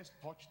depressed,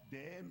 touch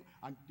them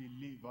and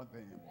deliver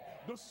them.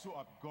 Those who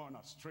have gone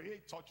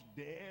astray, touch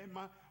them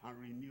and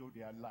renew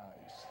their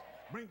lives.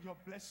 Bring your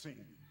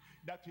blessing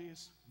that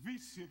is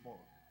visible,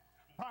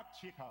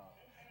 practical,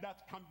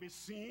 that can be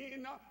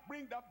seen.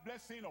 Bring that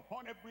blessing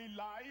upon every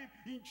life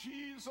in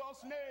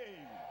Jesus'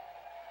 name.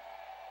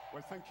 We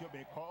thank you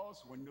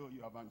because we know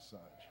you have answered.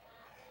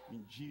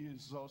 In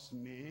Jesus'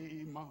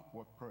 name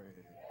we pray.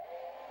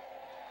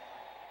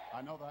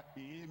 Another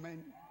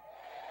amen.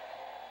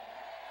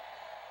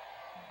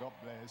 God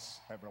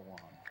bless everyone.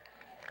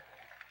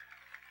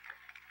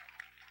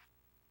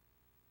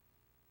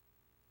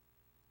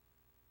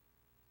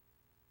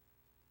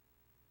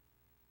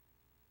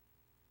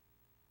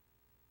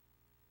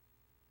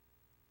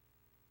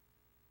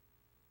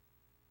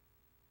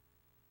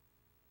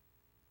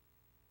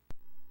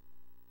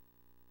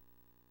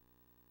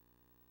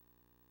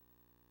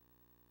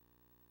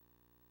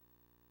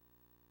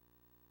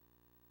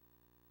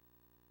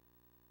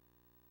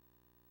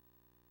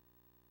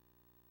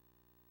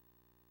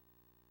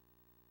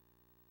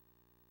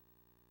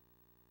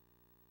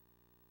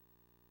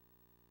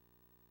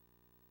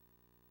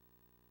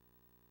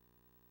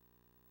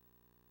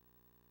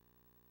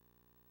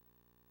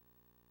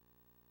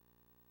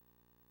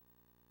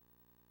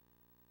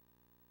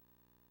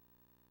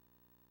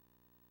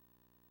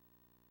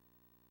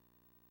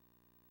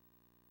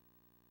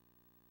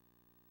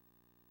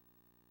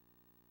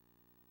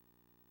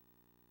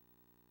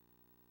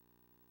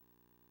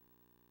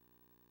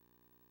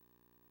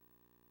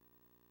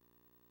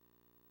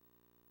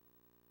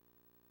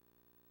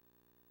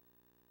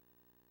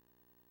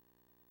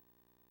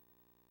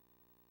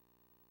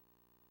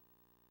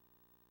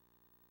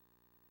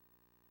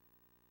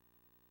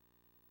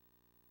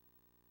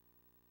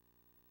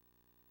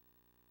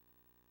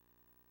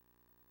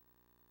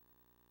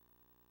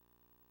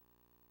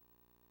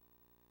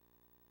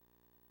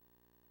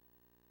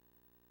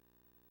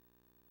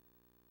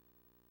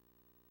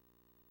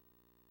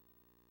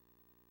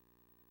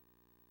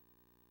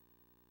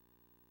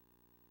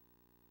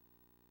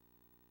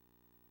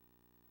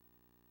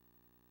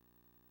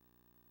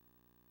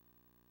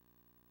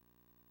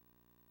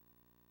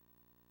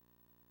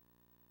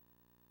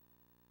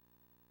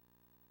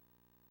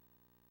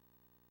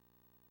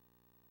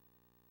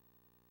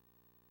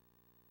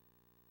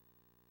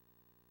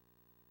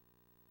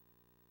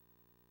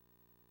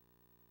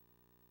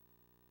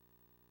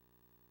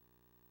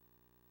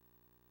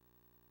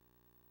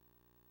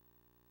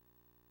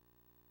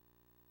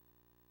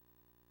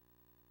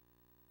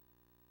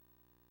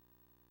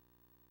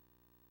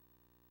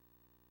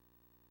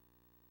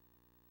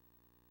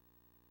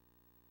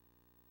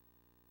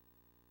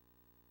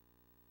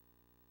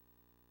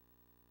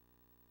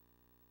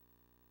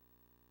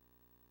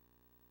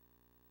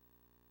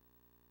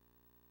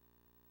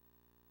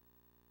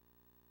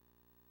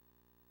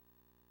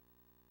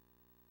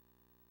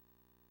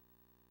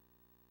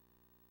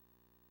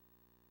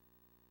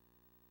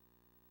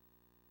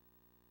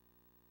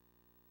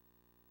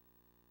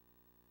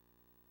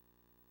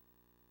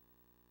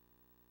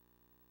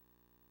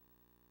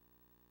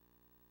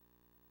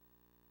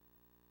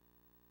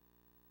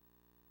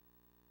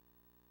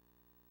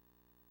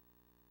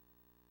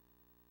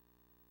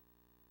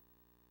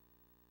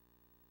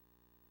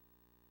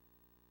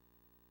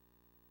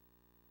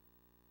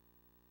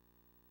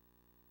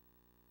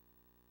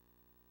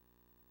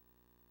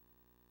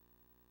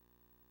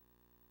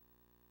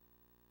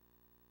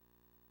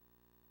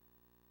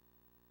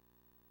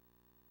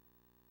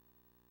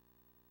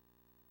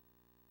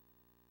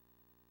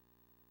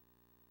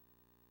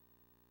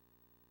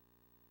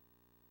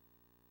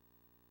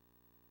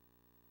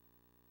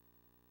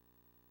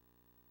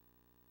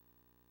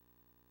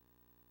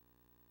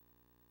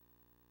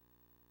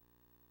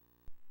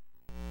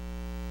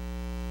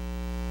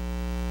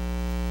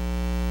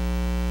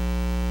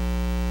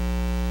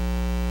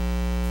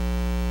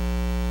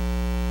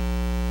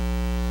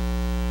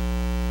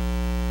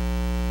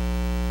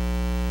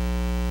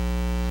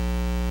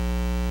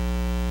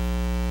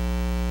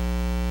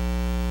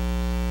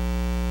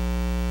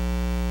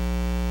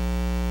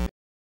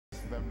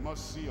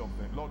 mercy of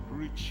the Lord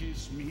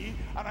reaches me,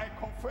 and I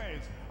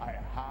confess I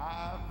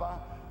have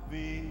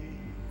the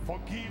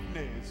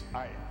forgiveness,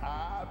 I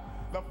have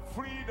the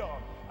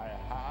freedom, I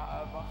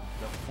have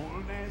the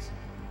fullness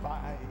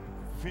by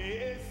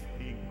faith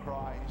in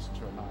Christ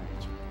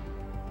tonight.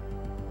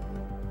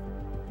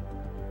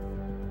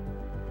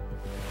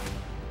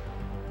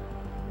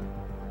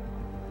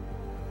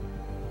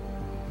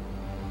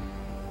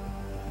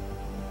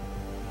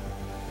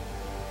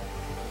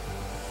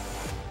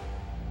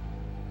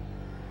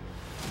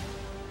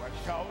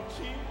 We're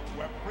shouting,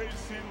 we're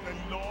praising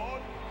the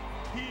Lord.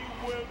 He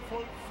will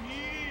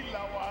fulfill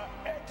our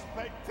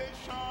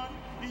expectation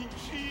in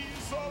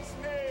Jesus'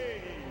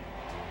 name.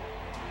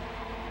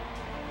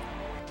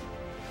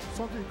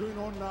 Something going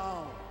on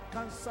now.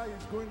 Cancer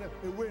is going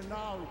away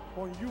now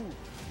on you.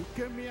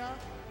 Leukemia,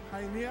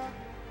 hernia,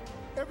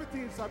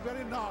 everything is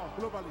appearing now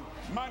globally.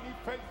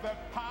 Manifest the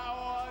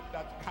power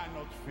that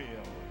cannot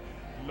fail.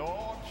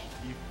 Lord,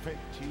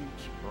 effect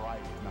it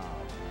right now.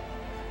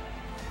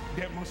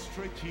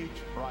 Demonstrate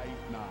it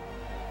right now.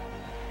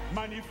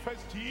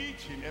 Manifest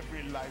it in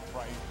every life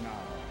right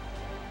now.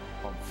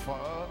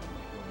 Confirm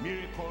your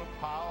miracle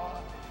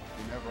power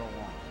in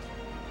everyone.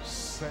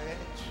 Set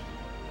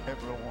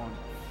everyone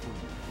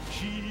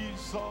free. In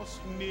Jesus'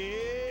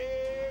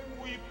 name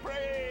we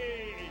pray.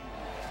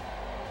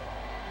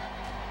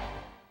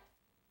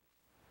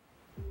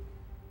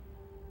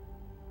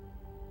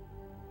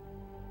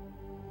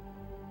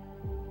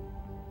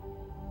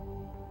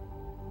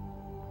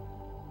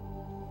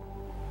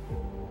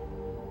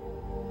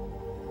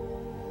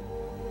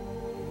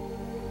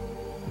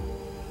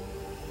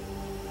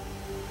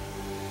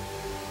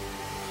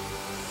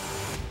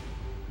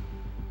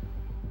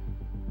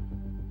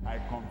 I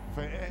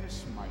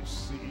confess my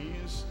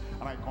sins,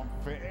 and I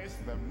confess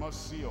the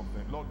mercy of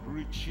the Lord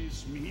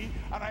reaches me,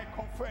 and I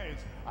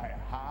confess I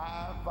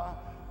have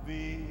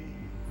the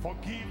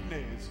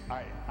forgiveness,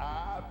 I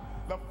have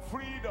the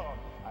freedom,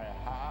 I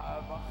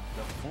have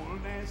the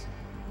fullness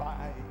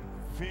by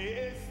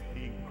faith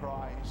in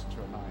Christ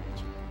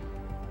tonight.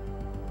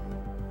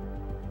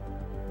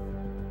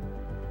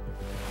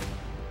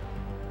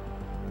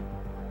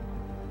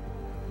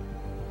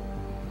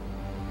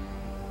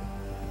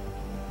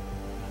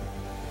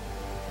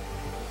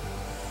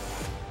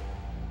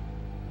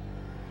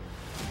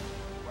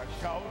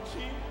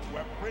 Shouting,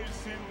 we're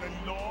praising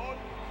the Lord.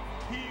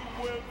 He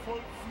will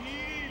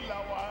fulfill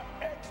our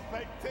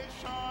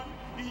expectation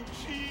in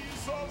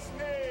Jesus'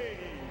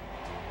 name.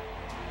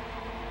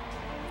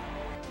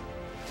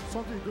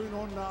 Something going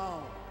on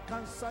now.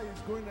 Cancer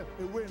is going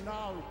away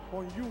now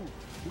on you.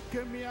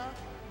 Leukemia,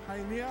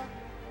 hernia,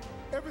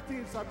 everything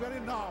is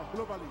appearing now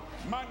globally.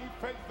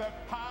 Manifest the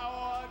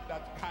power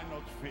that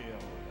cannot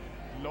fail.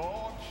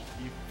 Lord,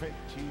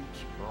 effect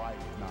it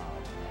right now.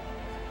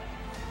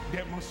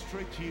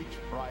 Demonstrate it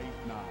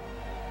right now.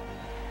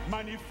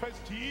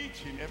 Manifest it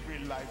in every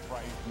life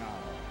right now.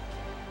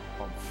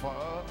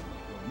 Confirm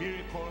your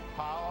miracle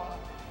power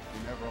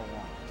in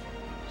everyone.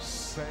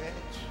 Set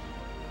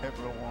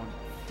everyone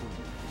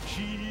free.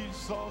 In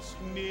Jesus'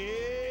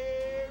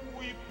 name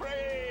we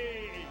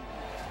pray.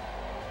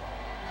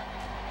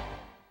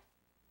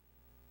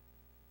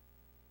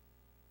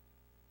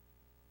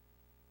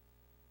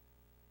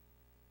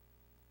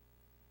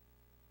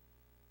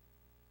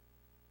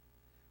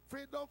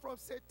 Freedom from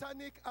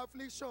satanic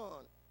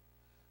affliction.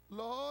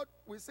 Lord,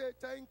 we say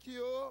thank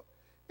you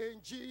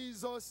in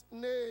Jesus'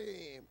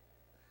 name.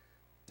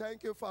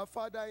 Thank you for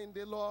Father in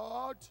the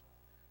Lord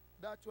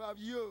that you have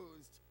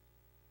used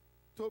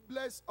to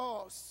bless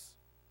us.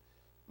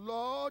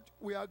 Lord,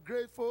 we are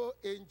grateful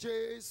in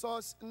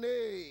Jesus'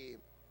 name.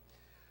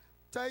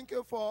 Thank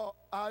you for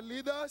our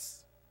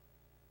leaders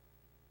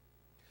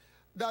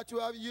that you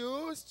have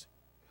used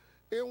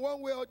in one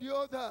way or the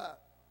other.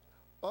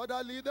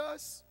 Other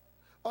leaders,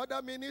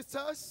 other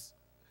ministers,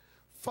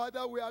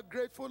 Father, we are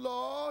grateful,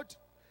 Lord,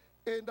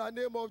 in the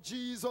name of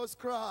Jesus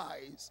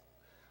Christ.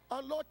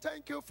 And Lord,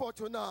 thank you for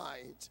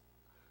tonight,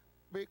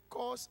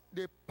 because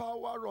the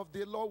power of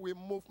the Lord will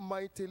move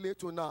mightily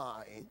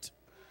tonight.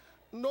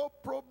 No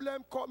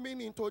problem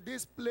coming into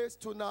this place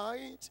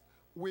tonight.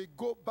 We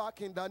go back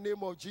in the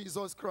name of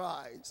Jesus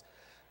Christ.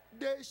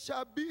 There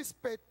shall be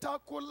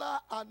spectacular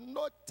and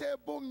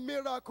notable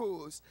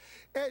miracles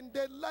in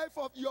the life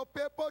of your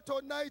people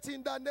tonight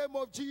in the name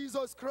of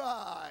Jesus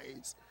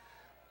Christ.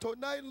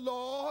 Tonight,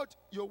 Lord,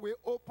 you will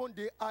open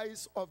the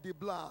eyes of the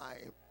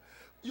blind.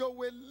 You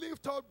will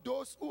lift up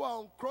those who are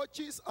on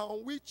crutches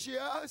and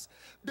wheelchairs.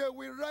 They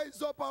will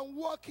rise up and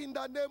walk in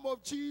the name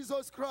of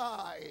Jesus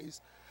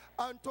Christ.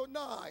 And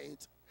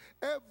tonight,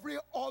 every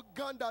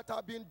organ that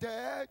have been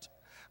dead,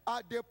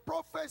 at the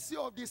prophecy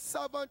of the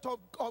servant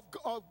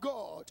of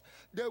God,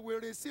 they will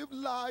receive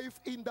life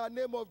in the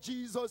name of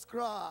Jesus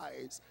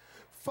Christ.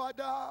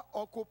 Father,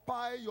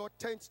 occupy your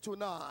tent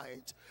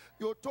tonight.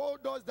 You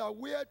told us that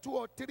where 2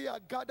 or 3 are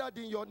gathered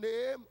in your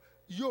name,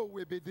 you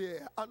will be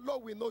there. And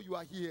Lord, we know you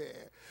are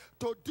here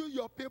to do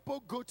your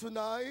people good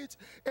tonight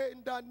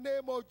in the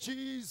name of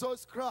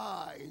Jesus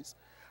Christ.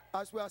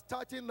 As we are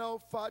starting now,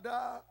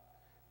 Father,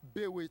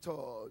 be with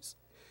us.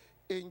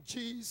 In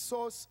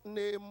Jesus'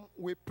 name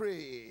we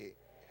pray.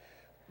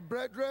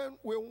 Brethren,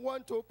 we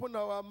want to open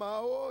our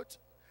mouth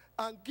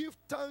and give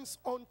thanks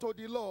unto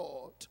the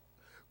Lord.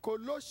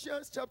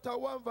 Colossians chapter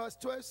 1 verse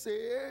 12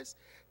 says,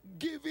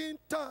 giving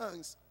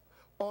thanks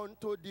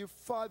unto the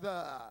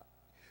Father,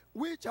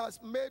 which has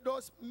made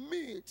us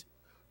meet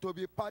to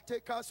be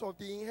partakers of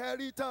the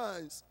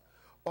inheritance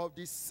of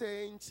the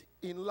saints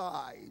in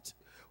light,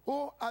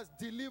 who has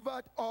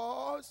delivered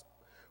us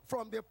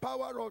from the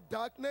power of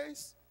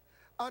darkness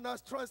and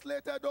has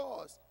translated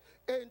us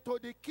into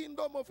the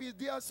kingdom of his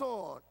dear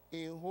Son,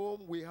 in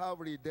whom we have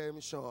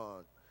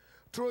redemption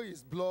through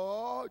his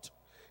blood,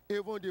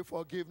 even the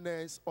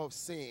forgiveness of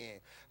sin.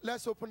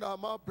 Let's open our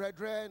mouth,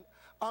 brethren,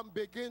 and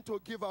begin to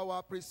give our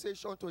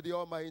appreciation to the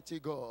Almighty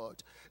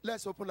God.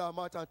 Let's open our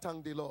mouth and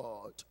thank the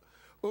Lord.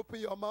 Open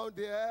your mouth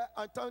there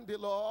and thank the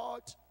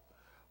Lord.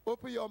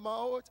 Open your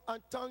mouth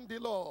and thank the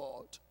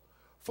Lord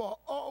for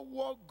all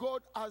what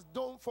God has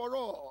done for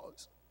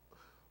us.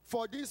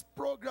 For this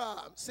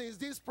program, since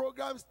this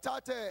program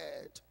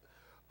started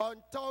on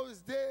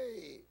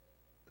Thursday,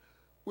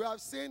 we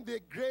have seen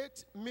the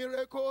great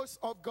miracles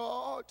of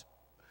God,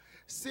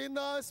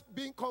 sinners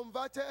being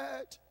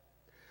converted,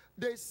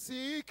 the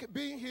sick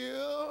being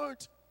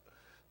healed,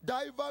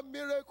 diverse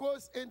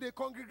miracles in the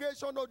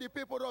congregation of the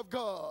people of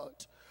God.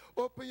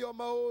 Open your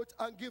mouth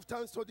and give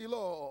thanks to the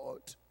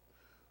Lord.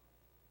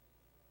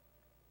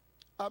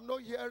 I'm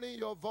not hearing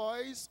your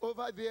voice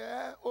over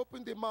there.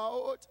 Open the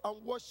mouth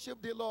and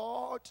worship the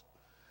Lord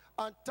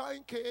and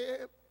thank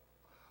him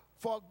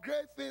for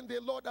great things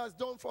the Lord has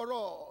done for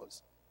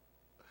us.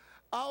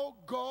 How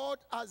God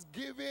has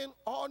given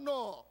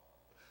honor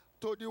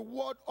to the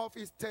word of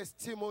his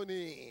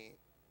testimony.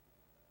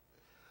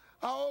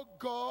 How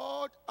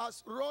God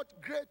has wrought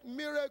great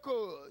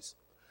miracles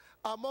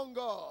among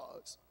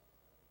us.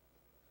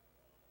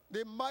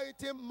 The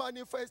mighty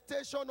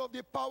manifestation of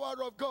the power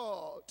of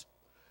God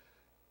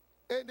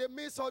in the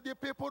midst of the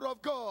people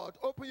of God.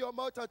 Open your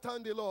mouth and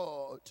thank the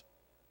Lord.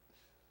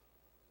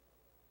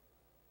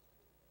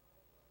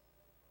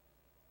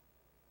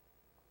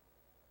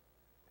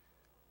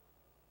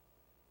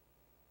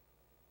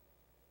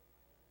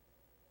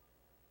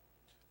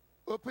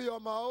 Open your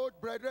mouth,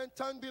 brethren,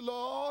 thank the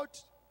Lord.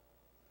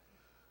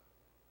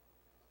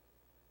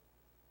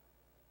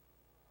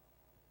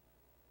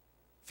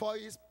 For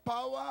his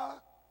power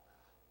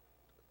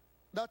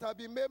that has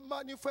been made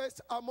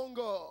manifest among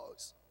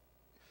us.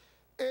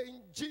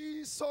 In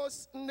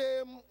Jesus'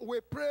 name we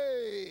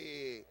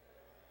pray.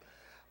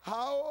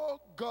 How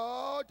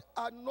God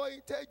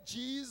anointed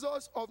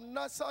Jesus of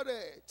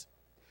Nazareth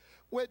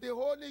with the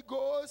Holy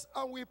Ghost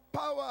and with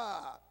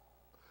power,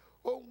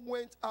 who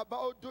went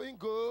about doing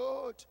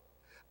good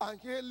and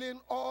healing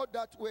all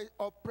that were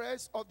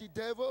oppressed of the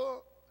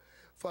devil,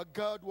 for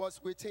God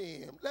was with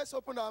him. Let's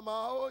open our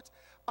mouth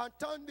and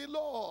thank the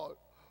Lord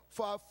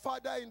for our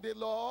Father in the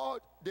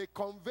Lord, the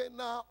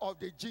convener of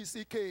the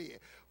GCK,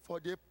 for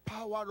the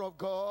power of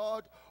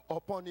God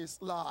upon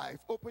his life.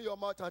 Open your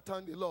mouth and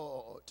thank the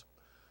Lord.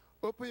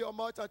 Open your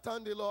mouth and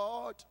thank the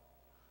Lord.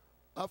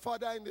 Our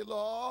Father in the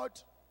Lord,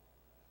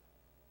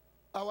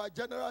 our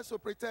General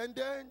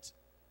Superintendent,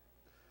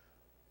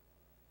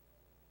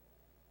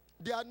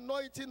 the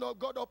anointing of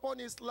God upon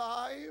his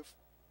life,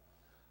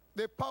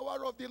 the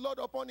power of the Lord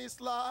upon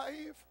his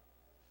life,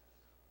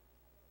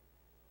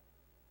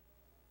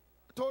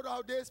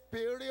 throughout this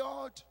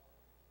period,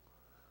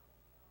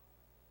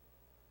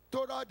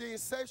 throughout the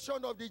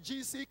inception of the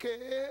GCK.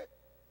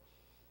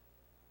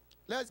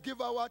 Let's give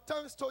our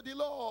thanks to the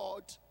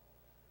Lord.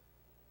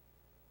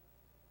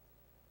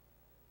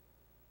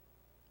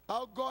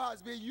 How God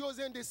has been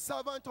using the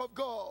servant of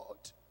God.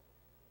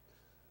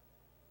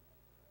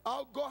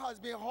 How God has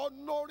been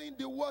honoring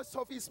the words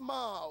of his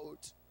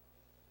mouth.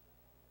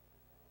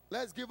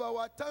 Let's give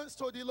our thanks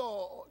to the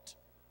Lord.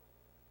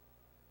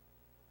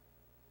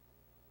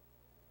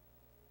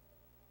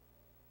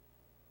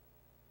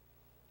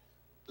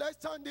 Let's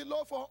thank the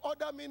Lord for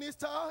other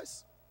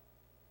ministers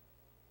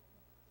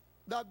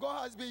that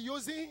God has been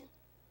using.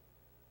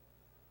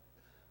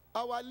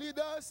 Our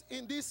leaders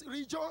in this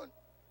region,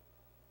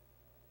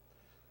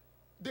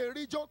 the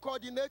region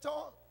coordinator,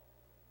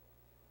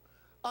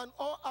 and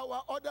all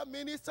our other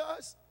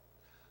ministers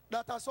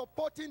that are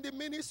supporting the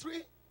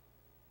ministry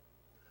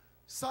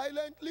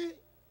silently,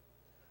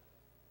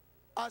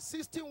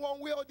 assisting one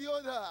way or the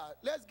other.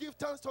 Let's give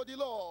thanks to the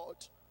Lord.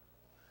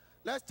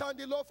 Let's thank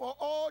the Lord for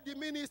all the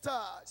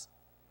ministers,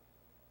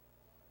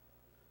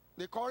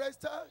 the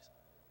choristers,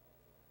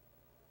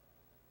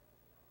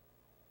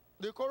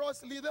 the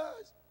chorus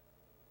leaders,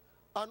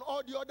 and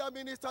all the other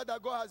ministers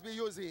that God has been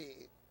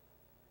using.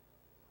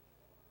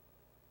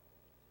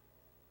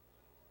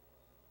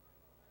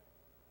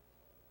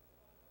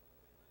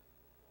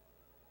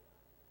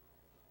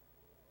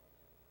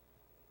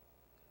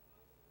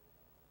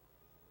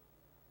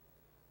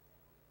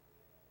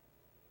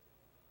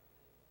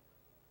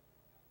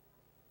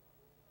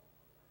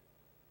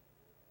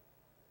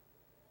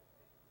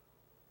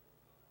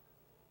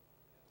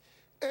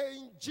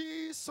 In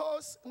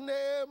Jesus'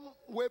 name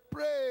we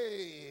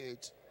prayed.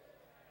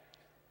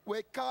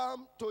 We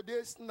come to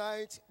this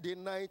night,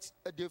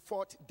 the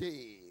fourth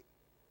day.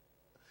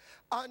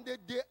 And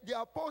the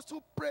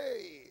apostle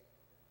prayed.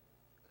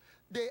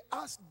 They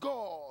asked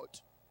God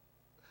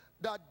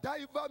that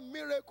diverse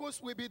miracles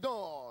will be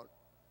done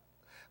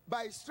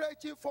by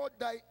stretching forth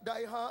thy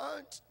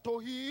hand to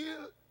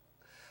heal,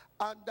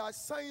 and that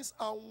signs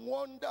and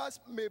wonders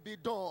may be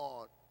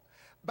done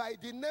by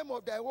the name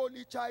of thy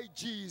holy child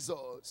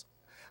Jesus.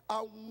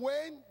 And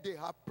when they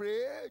had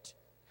prayed,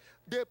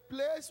 the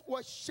place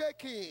was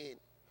shaking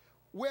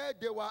where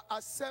they were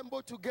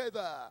assembled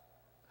together,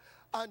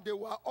 and they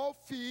were all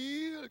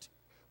filled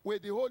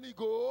with the Holy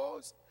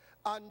Ghost,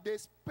 and they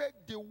spake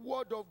the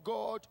word of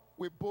God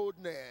with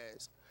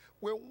boldness.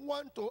 We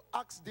want to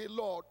ask the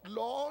Lord,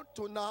 Lord,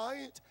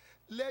 tonight,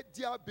 let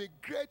there be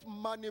great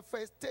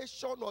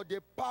manifestation of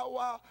the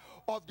power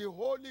of the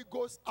Holy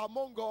Ghost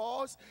among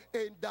us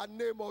in the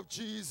name of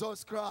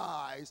Jesus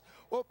Christ.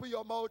 Open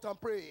your mouth and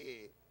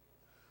pray.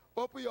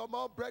 Open your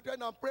mouth,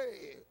 brethren, and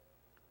pray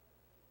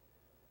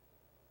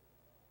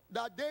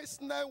that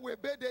this night will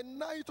be the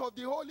night of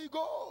the Holy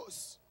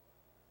Ghost.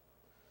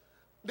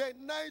 The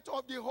night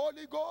of the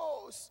Holy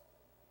Ghost.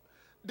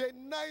 The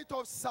night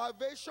of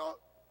salvation.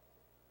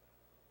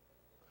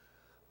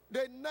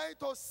 The night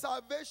of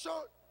salvation.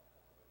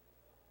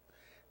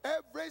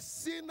 Every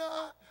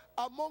sinner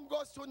among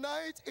us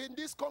tonight, in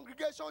this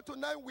congregation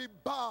tonight, we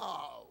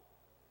bow.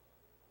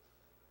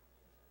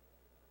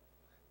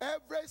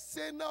 Every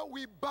sinner,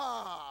 we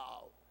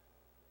bow.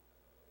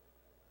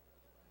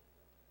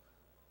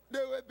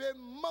 There will be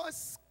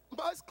mass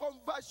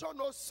conversion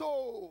of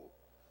soul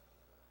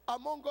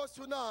among us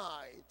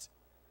tonight.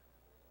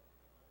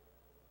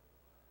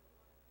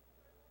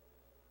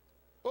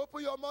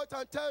 Open your mouth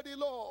and tell the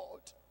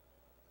Lord,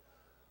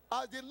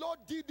 as the Lord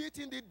did it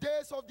in the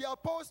days of the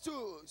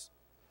apostles,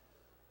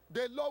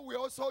 the Lord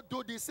will also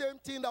do the same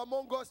thing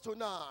among us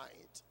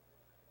tonight.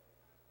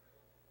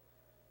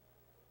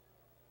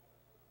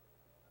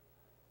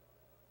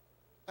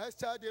 Let's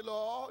tell the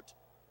Lord,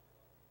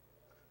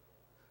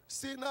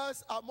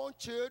 sinners among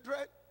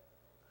children,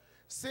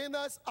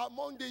 sinners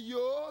among the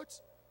youth,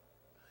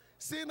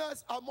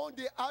 sinners among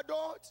the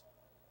adults,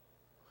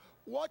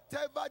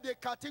 whatever the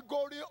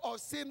category of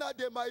sinner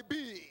they might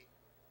be,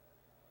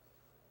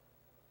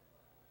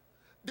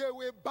 they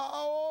will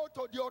bow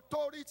to the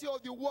authority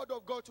of the word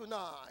of God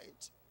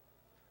tonight.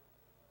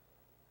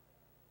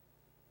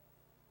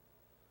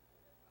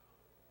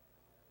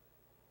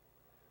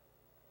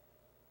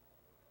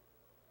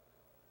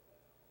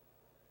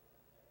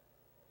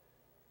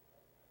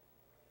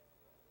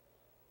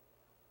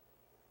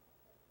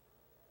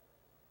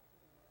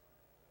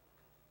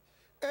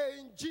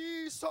 In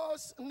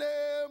Jesus'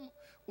 name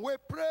we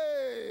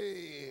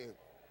pray.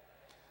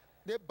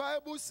 The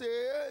Bible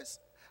says,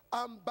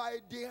 and by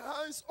the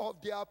hands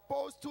of the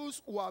apostles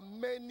were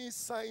many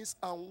signs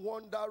and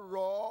wonders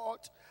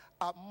wrought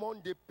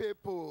among the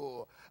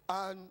people,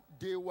 and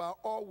they were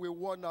all with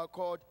one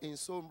accord in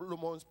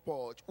Solomon's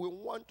porch. We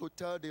want to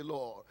tell the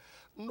Lord,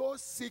 no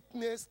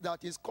sickness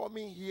that is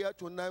coming here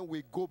tonight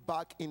will go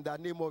back in the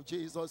name of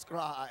Jesus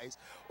Christ.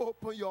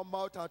 Open your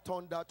mouth and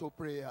turn that to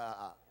prayer.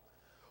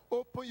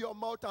 Open your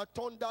mouth and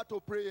turn that to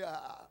prayer.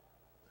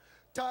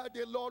 Tell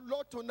the Lord,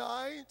 Lord,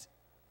 tonight,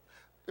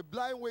 the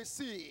blind will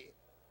see,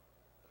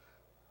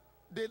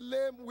 the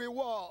lame will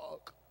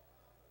walk,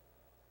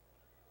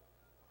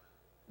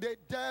 the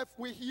deaf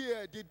will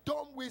hear, the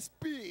dumb will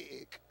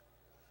speak.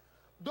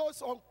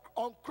 Those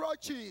on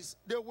crutches,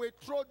 they will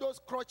throw those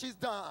crutches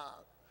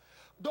down.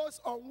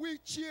 Those on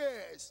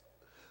wheelchairs,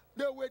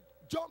 they will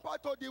jump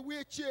out of the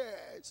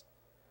wheelchairs.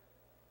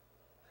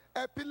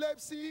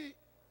 Epilepsy,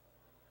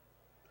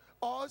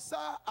 ulcer,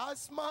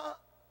 asthma,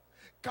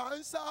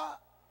 cancer,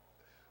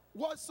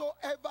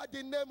 whatsoever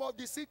the name of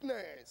the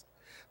sickness,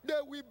 they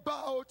will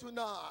bow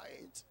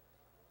tonight.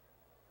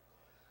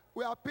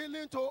 We are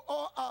appealing to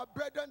all our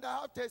brethren that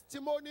have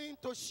testimony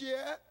to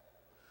share.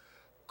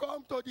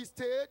 Come to the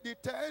stage, the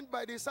tent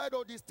by the side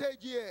of the stage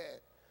here,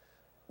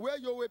 where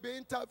you will be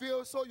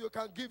interviewed so you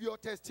can give your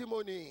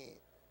testimony.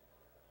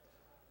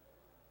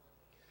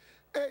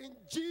 In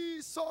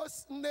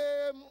Jesus'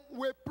 name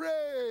we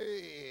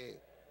pray.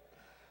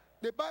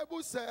 The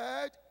Bible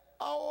said,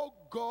 our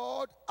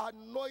God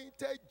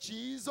anointed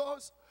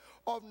Jesus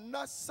of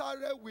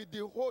Nazareth with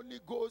the Holy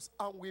Ghost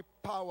and with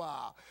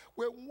power.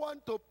 We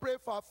want to pray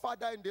for our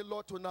Father in the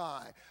Lord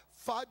tonight.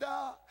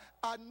 Father,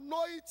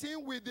 anoint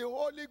him with the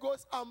Holy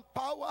Ghost and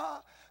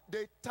power,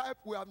 the type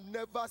we have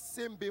never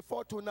seen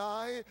before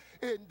tonight,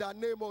 in the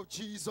name of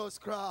Jesus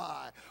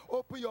Christ.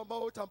 Open your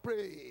mouth and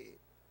pray.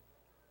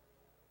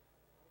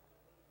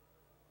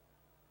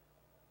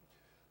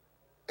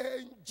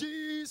 In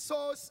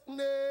Jesus'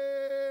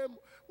 name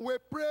we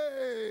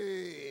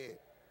pray.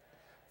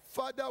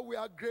 Father, we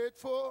are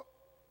grateful.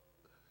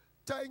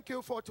 Thank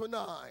you for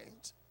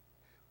tonight.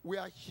 We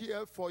are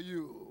here for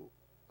you.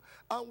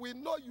 And we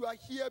know you are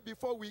here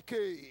before we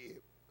came.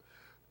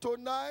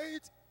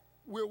 Tonight,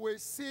 we will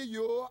see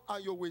you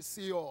and you will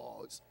see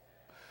us.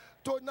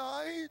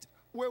 Tonight,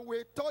 when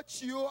we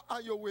touch you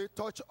and you will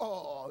touch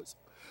us.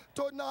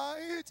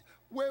 Tonight,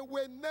 we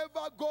will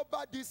never go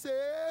back the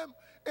same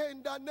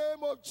in the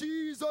name of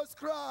Jesus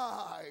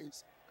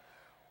Christ.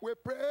 We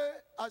pray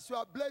as you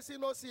are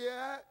blessing us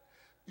here,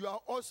 you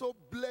are also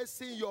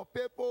blessing your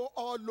people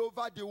all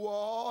over the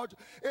world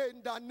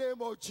in the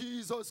name of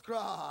Jesus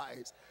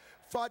Christ.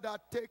 Father,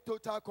 take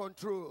total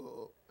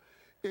control.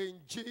 In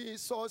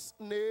Jesus'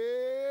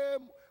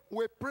 name,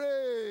 we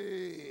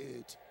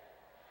prayed.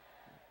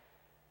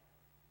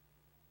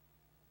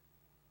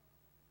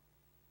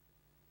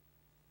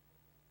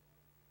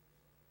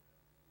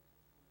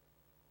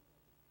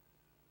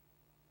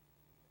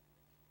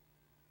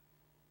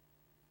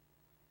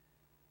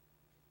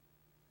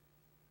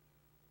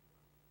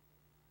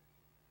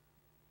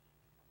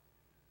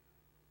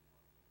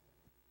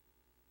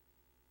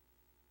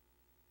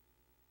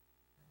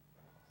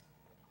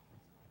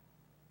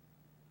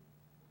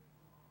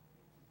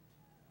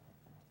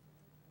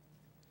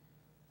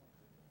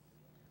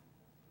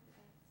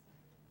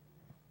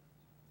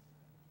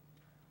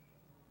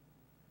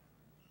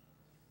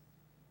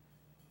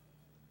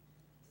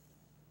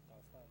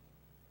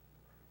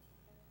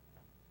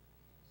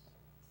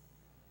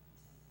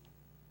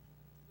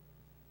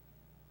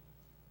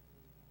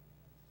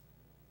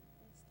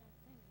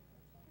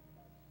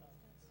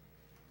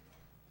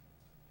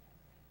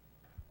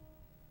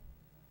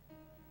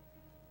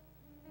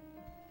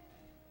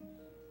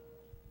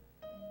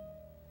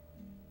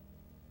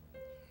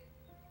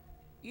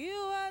 You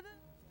are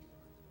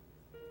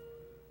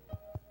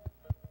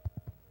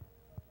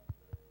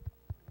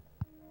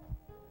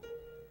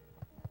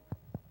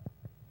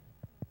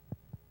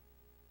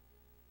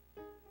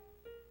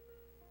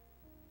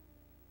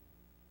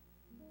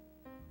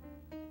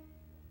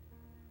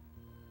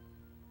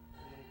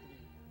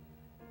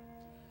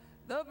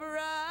the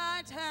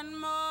bright and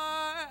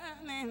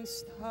morning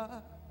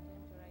star.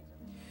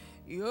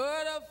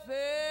 You're the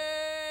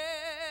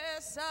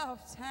face of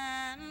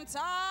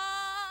 10,000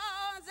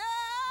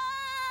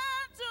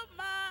 to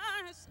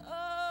my soul.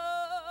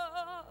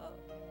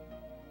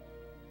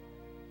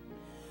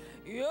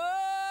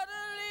 You're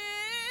the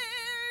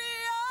lily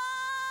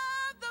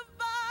of the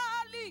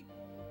valley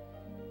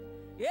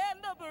and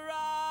the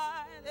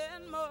bright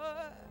and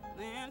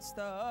morning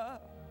star.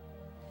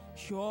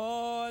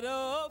 You're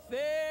the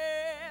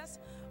face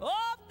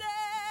of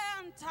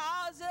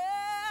 10,000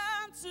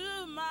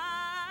 to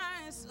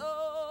my soul.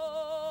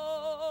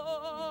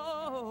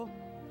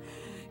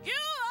 You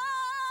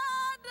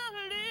are the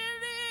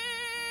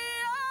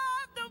lily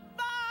of the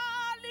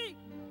valley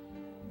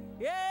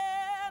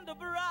and the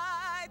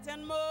bright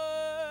and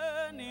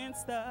morning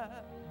star.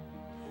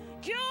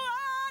 You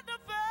are the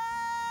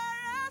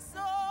fairest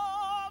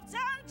of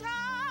 10,000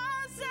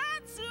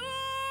 to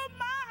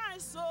my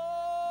soul,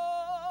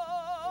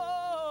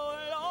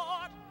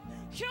 Lord.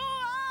 You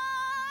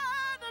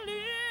are the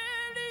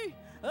lily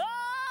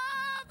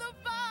of the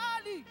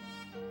valley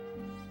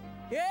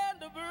and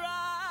the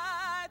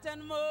bright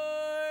and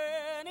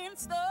morning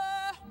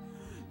star.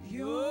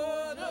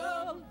 You're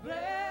the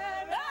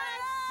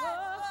fairest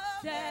of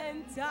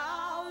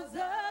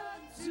 10,000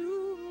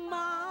 to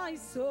my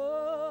soul.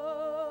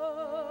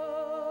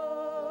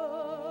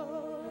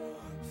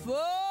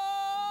 For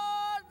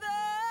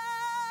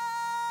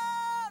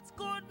that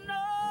could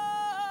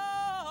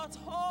not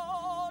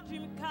hold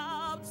him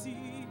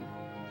captive,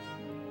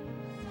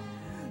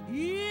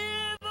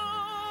 even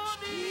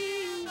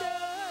in the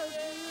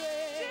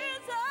grave.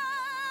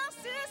 Jesus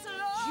is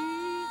Lord.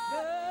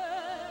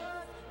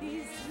 Jesus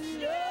is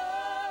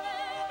Lord.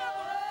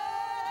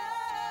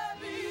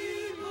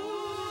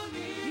 Even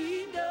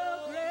in the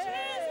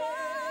grave.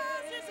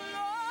 Jesus is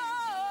Lord.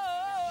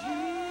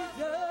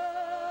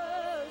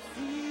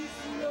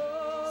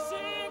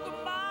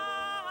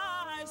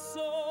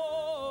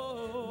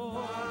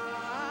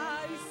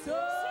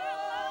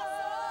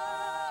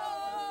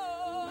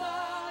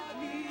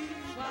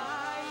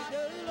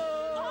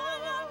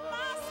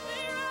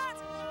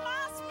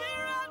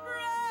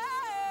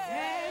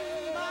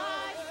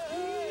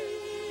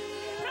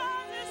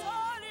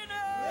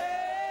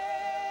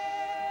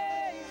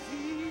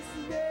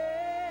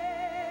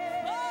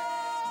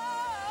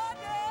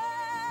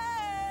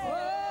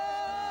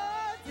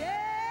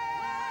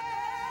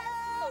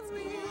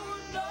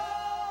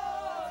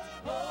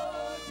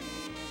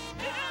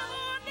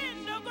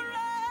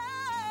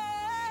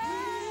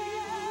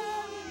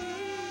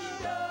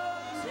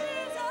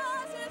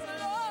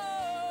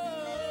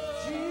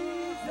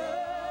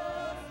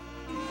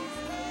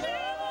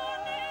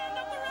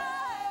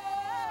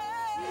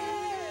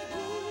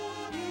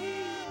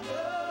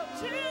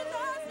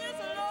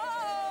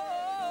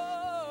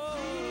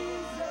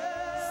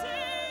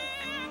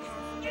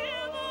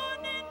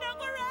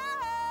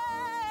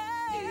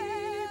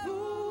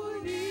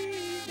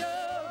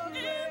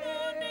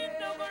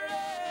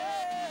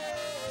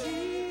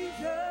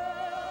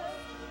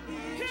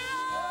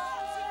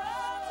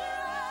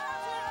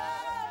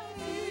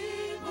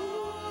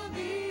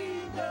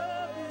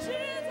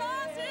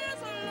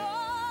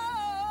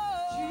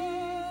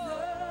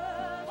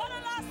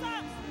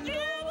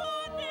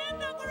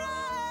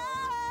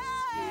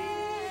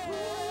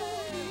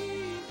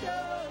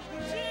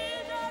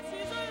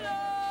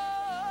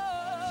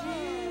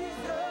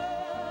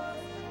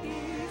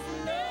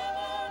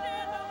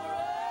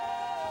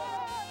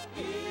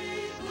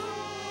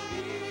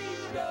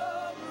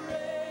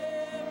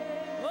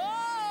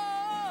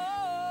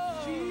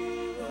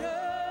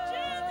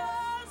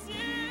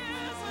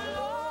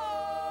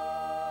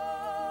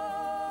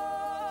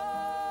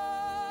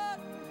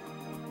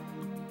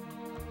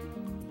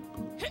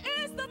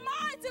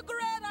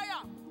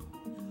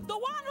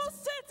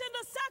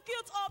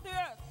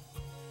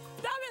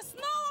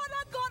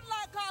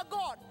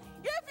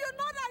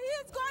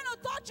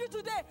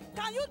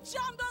 Can you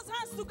jam those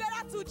hands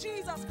together to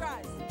Jesus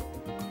Christ?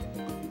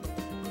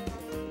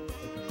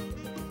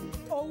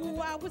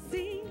 Oh, I will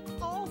sing.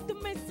 Oh,